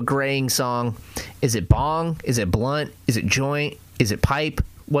go into a graying song. Is it bong? Is it blunt? Is it joint? Is it pipe?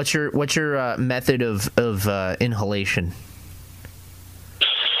 What's your method of inhalation?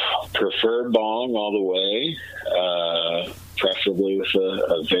 Prefer bong all the way, preferably with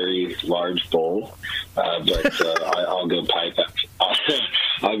a very large bowl. But I'll go pipe.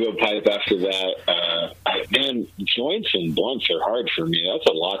 I'll go pipe after that. Man, joints and blunts are hard for me. That's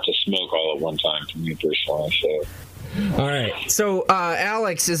a lot to smoke all at one time for me personally. So. All right. So,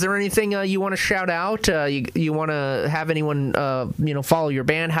 Alex, is there anything you want to shout out? You want to have anyone, follow your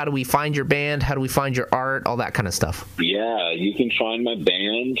band? How do we find your band? How do we find your art? All that kind of stuff. Yeah, you can find my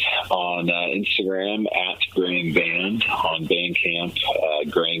band on Instagram at Graying Band, on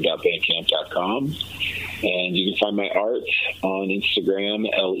Bandcamp, graying.bandcamp.com. And you can find my art on Instagram,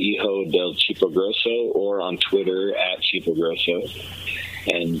 El Hijo del Chipo Grosso, or on Twitter at Chipo Grosso.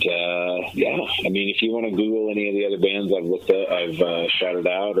 And if you want to Google any of the other bands I've looked at, I've shouted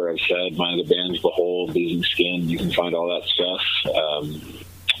out, or I've said my other bands, Behold, Losing Skin, you can find all that stuff.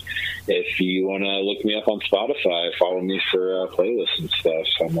 If you want to look me up on Spotify, follow me for playlists and stuff.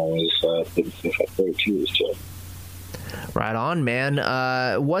 I'm always putting stuff up there too. So. Right on, man.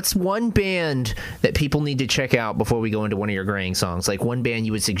 What's one band that people need to check out before we go into one of your graying songs? Like one band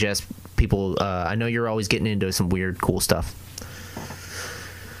you would suggest people. I know you're always getting into some weird, cool stuff.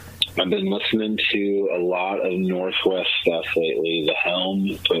 I've been listening to a lot of Northwest stuff lately. The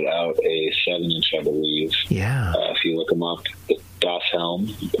Helm put out a 7-inch, I believe. Yeah. If you look them up, Das Helm.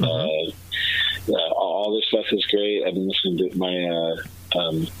 Mm-hmm. All this stuff is great. I've been listening to my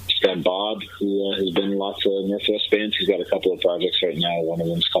this guy Bob, who has been in lots of Northwest bands. He's got a couple of projects right now. One of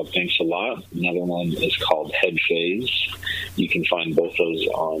them is called Thanks a Lot. Another one is called Head Phase. You can find both those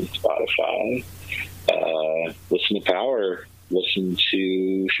on Spotify. Listen to Power. Listen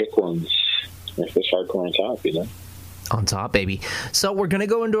to Shook Ones. Northwest Hardcore on top, you know? On top, baby. So we're going to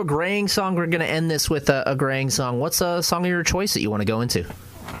go into a graying song. We're going to end this with a graying song. What's a song of your choice that you want to go into?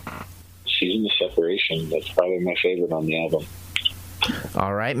 Season of Separation. That's probably my favorite on the album.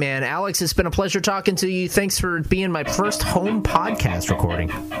 All right, man. Alex, it's been a pleasure talking to you. Thanks for being my first home podcast recording.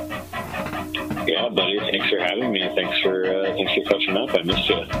 Yeah, buddy. Thanks for having me. Thanks for catching up. I missed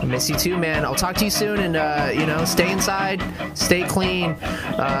you. I miss you too, man. I'll talk to you soon, and stay inside, stay clean,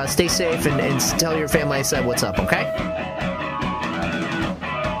 stay safe, and tell your family I said what's up. Okay?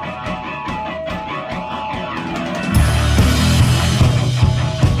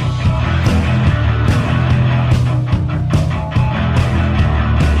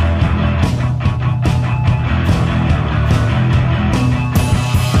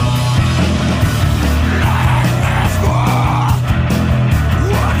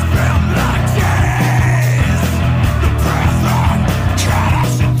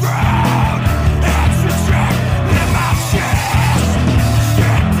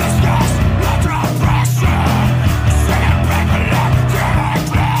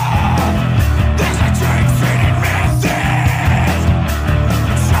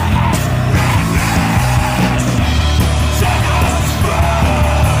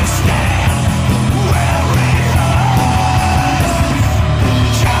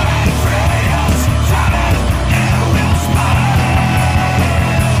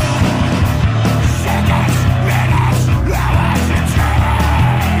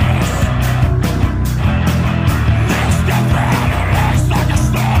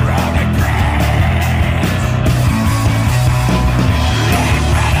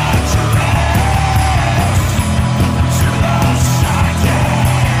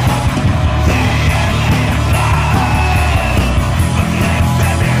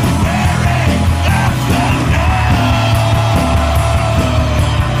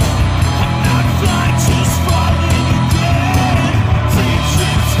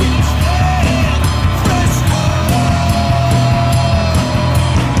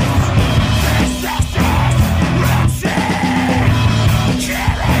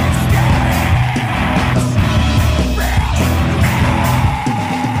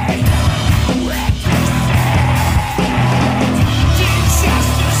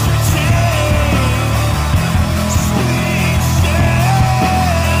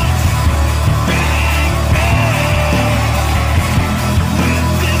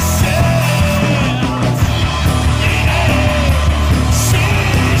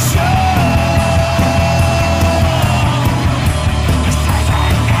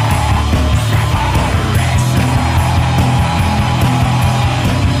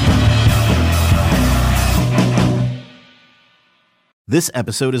 This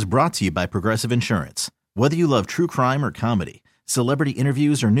episode is brought to you by Progressive Insurance. Whether you love true crime or comedy, celebrity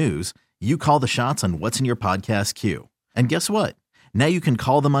interviews or news, you call the shots on what's in your podcast queue. And guess what? Now you can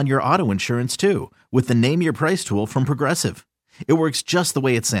call them on your auto insurance too with the Name Your Price tool from Progressive. It works just the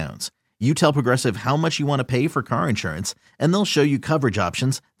way it sounds. You tell Progressive how much you want to pay for car insurance, and they'll show you coverage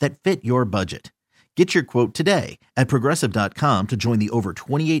options that fit your budget. Get your quote today at Progressive.com to join the over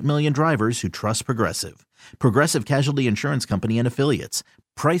 28 million drivers who trust Progressive. Progressive Casualty Insurance Company and Affiliates.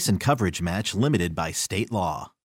 Price and coverage match limited by state law.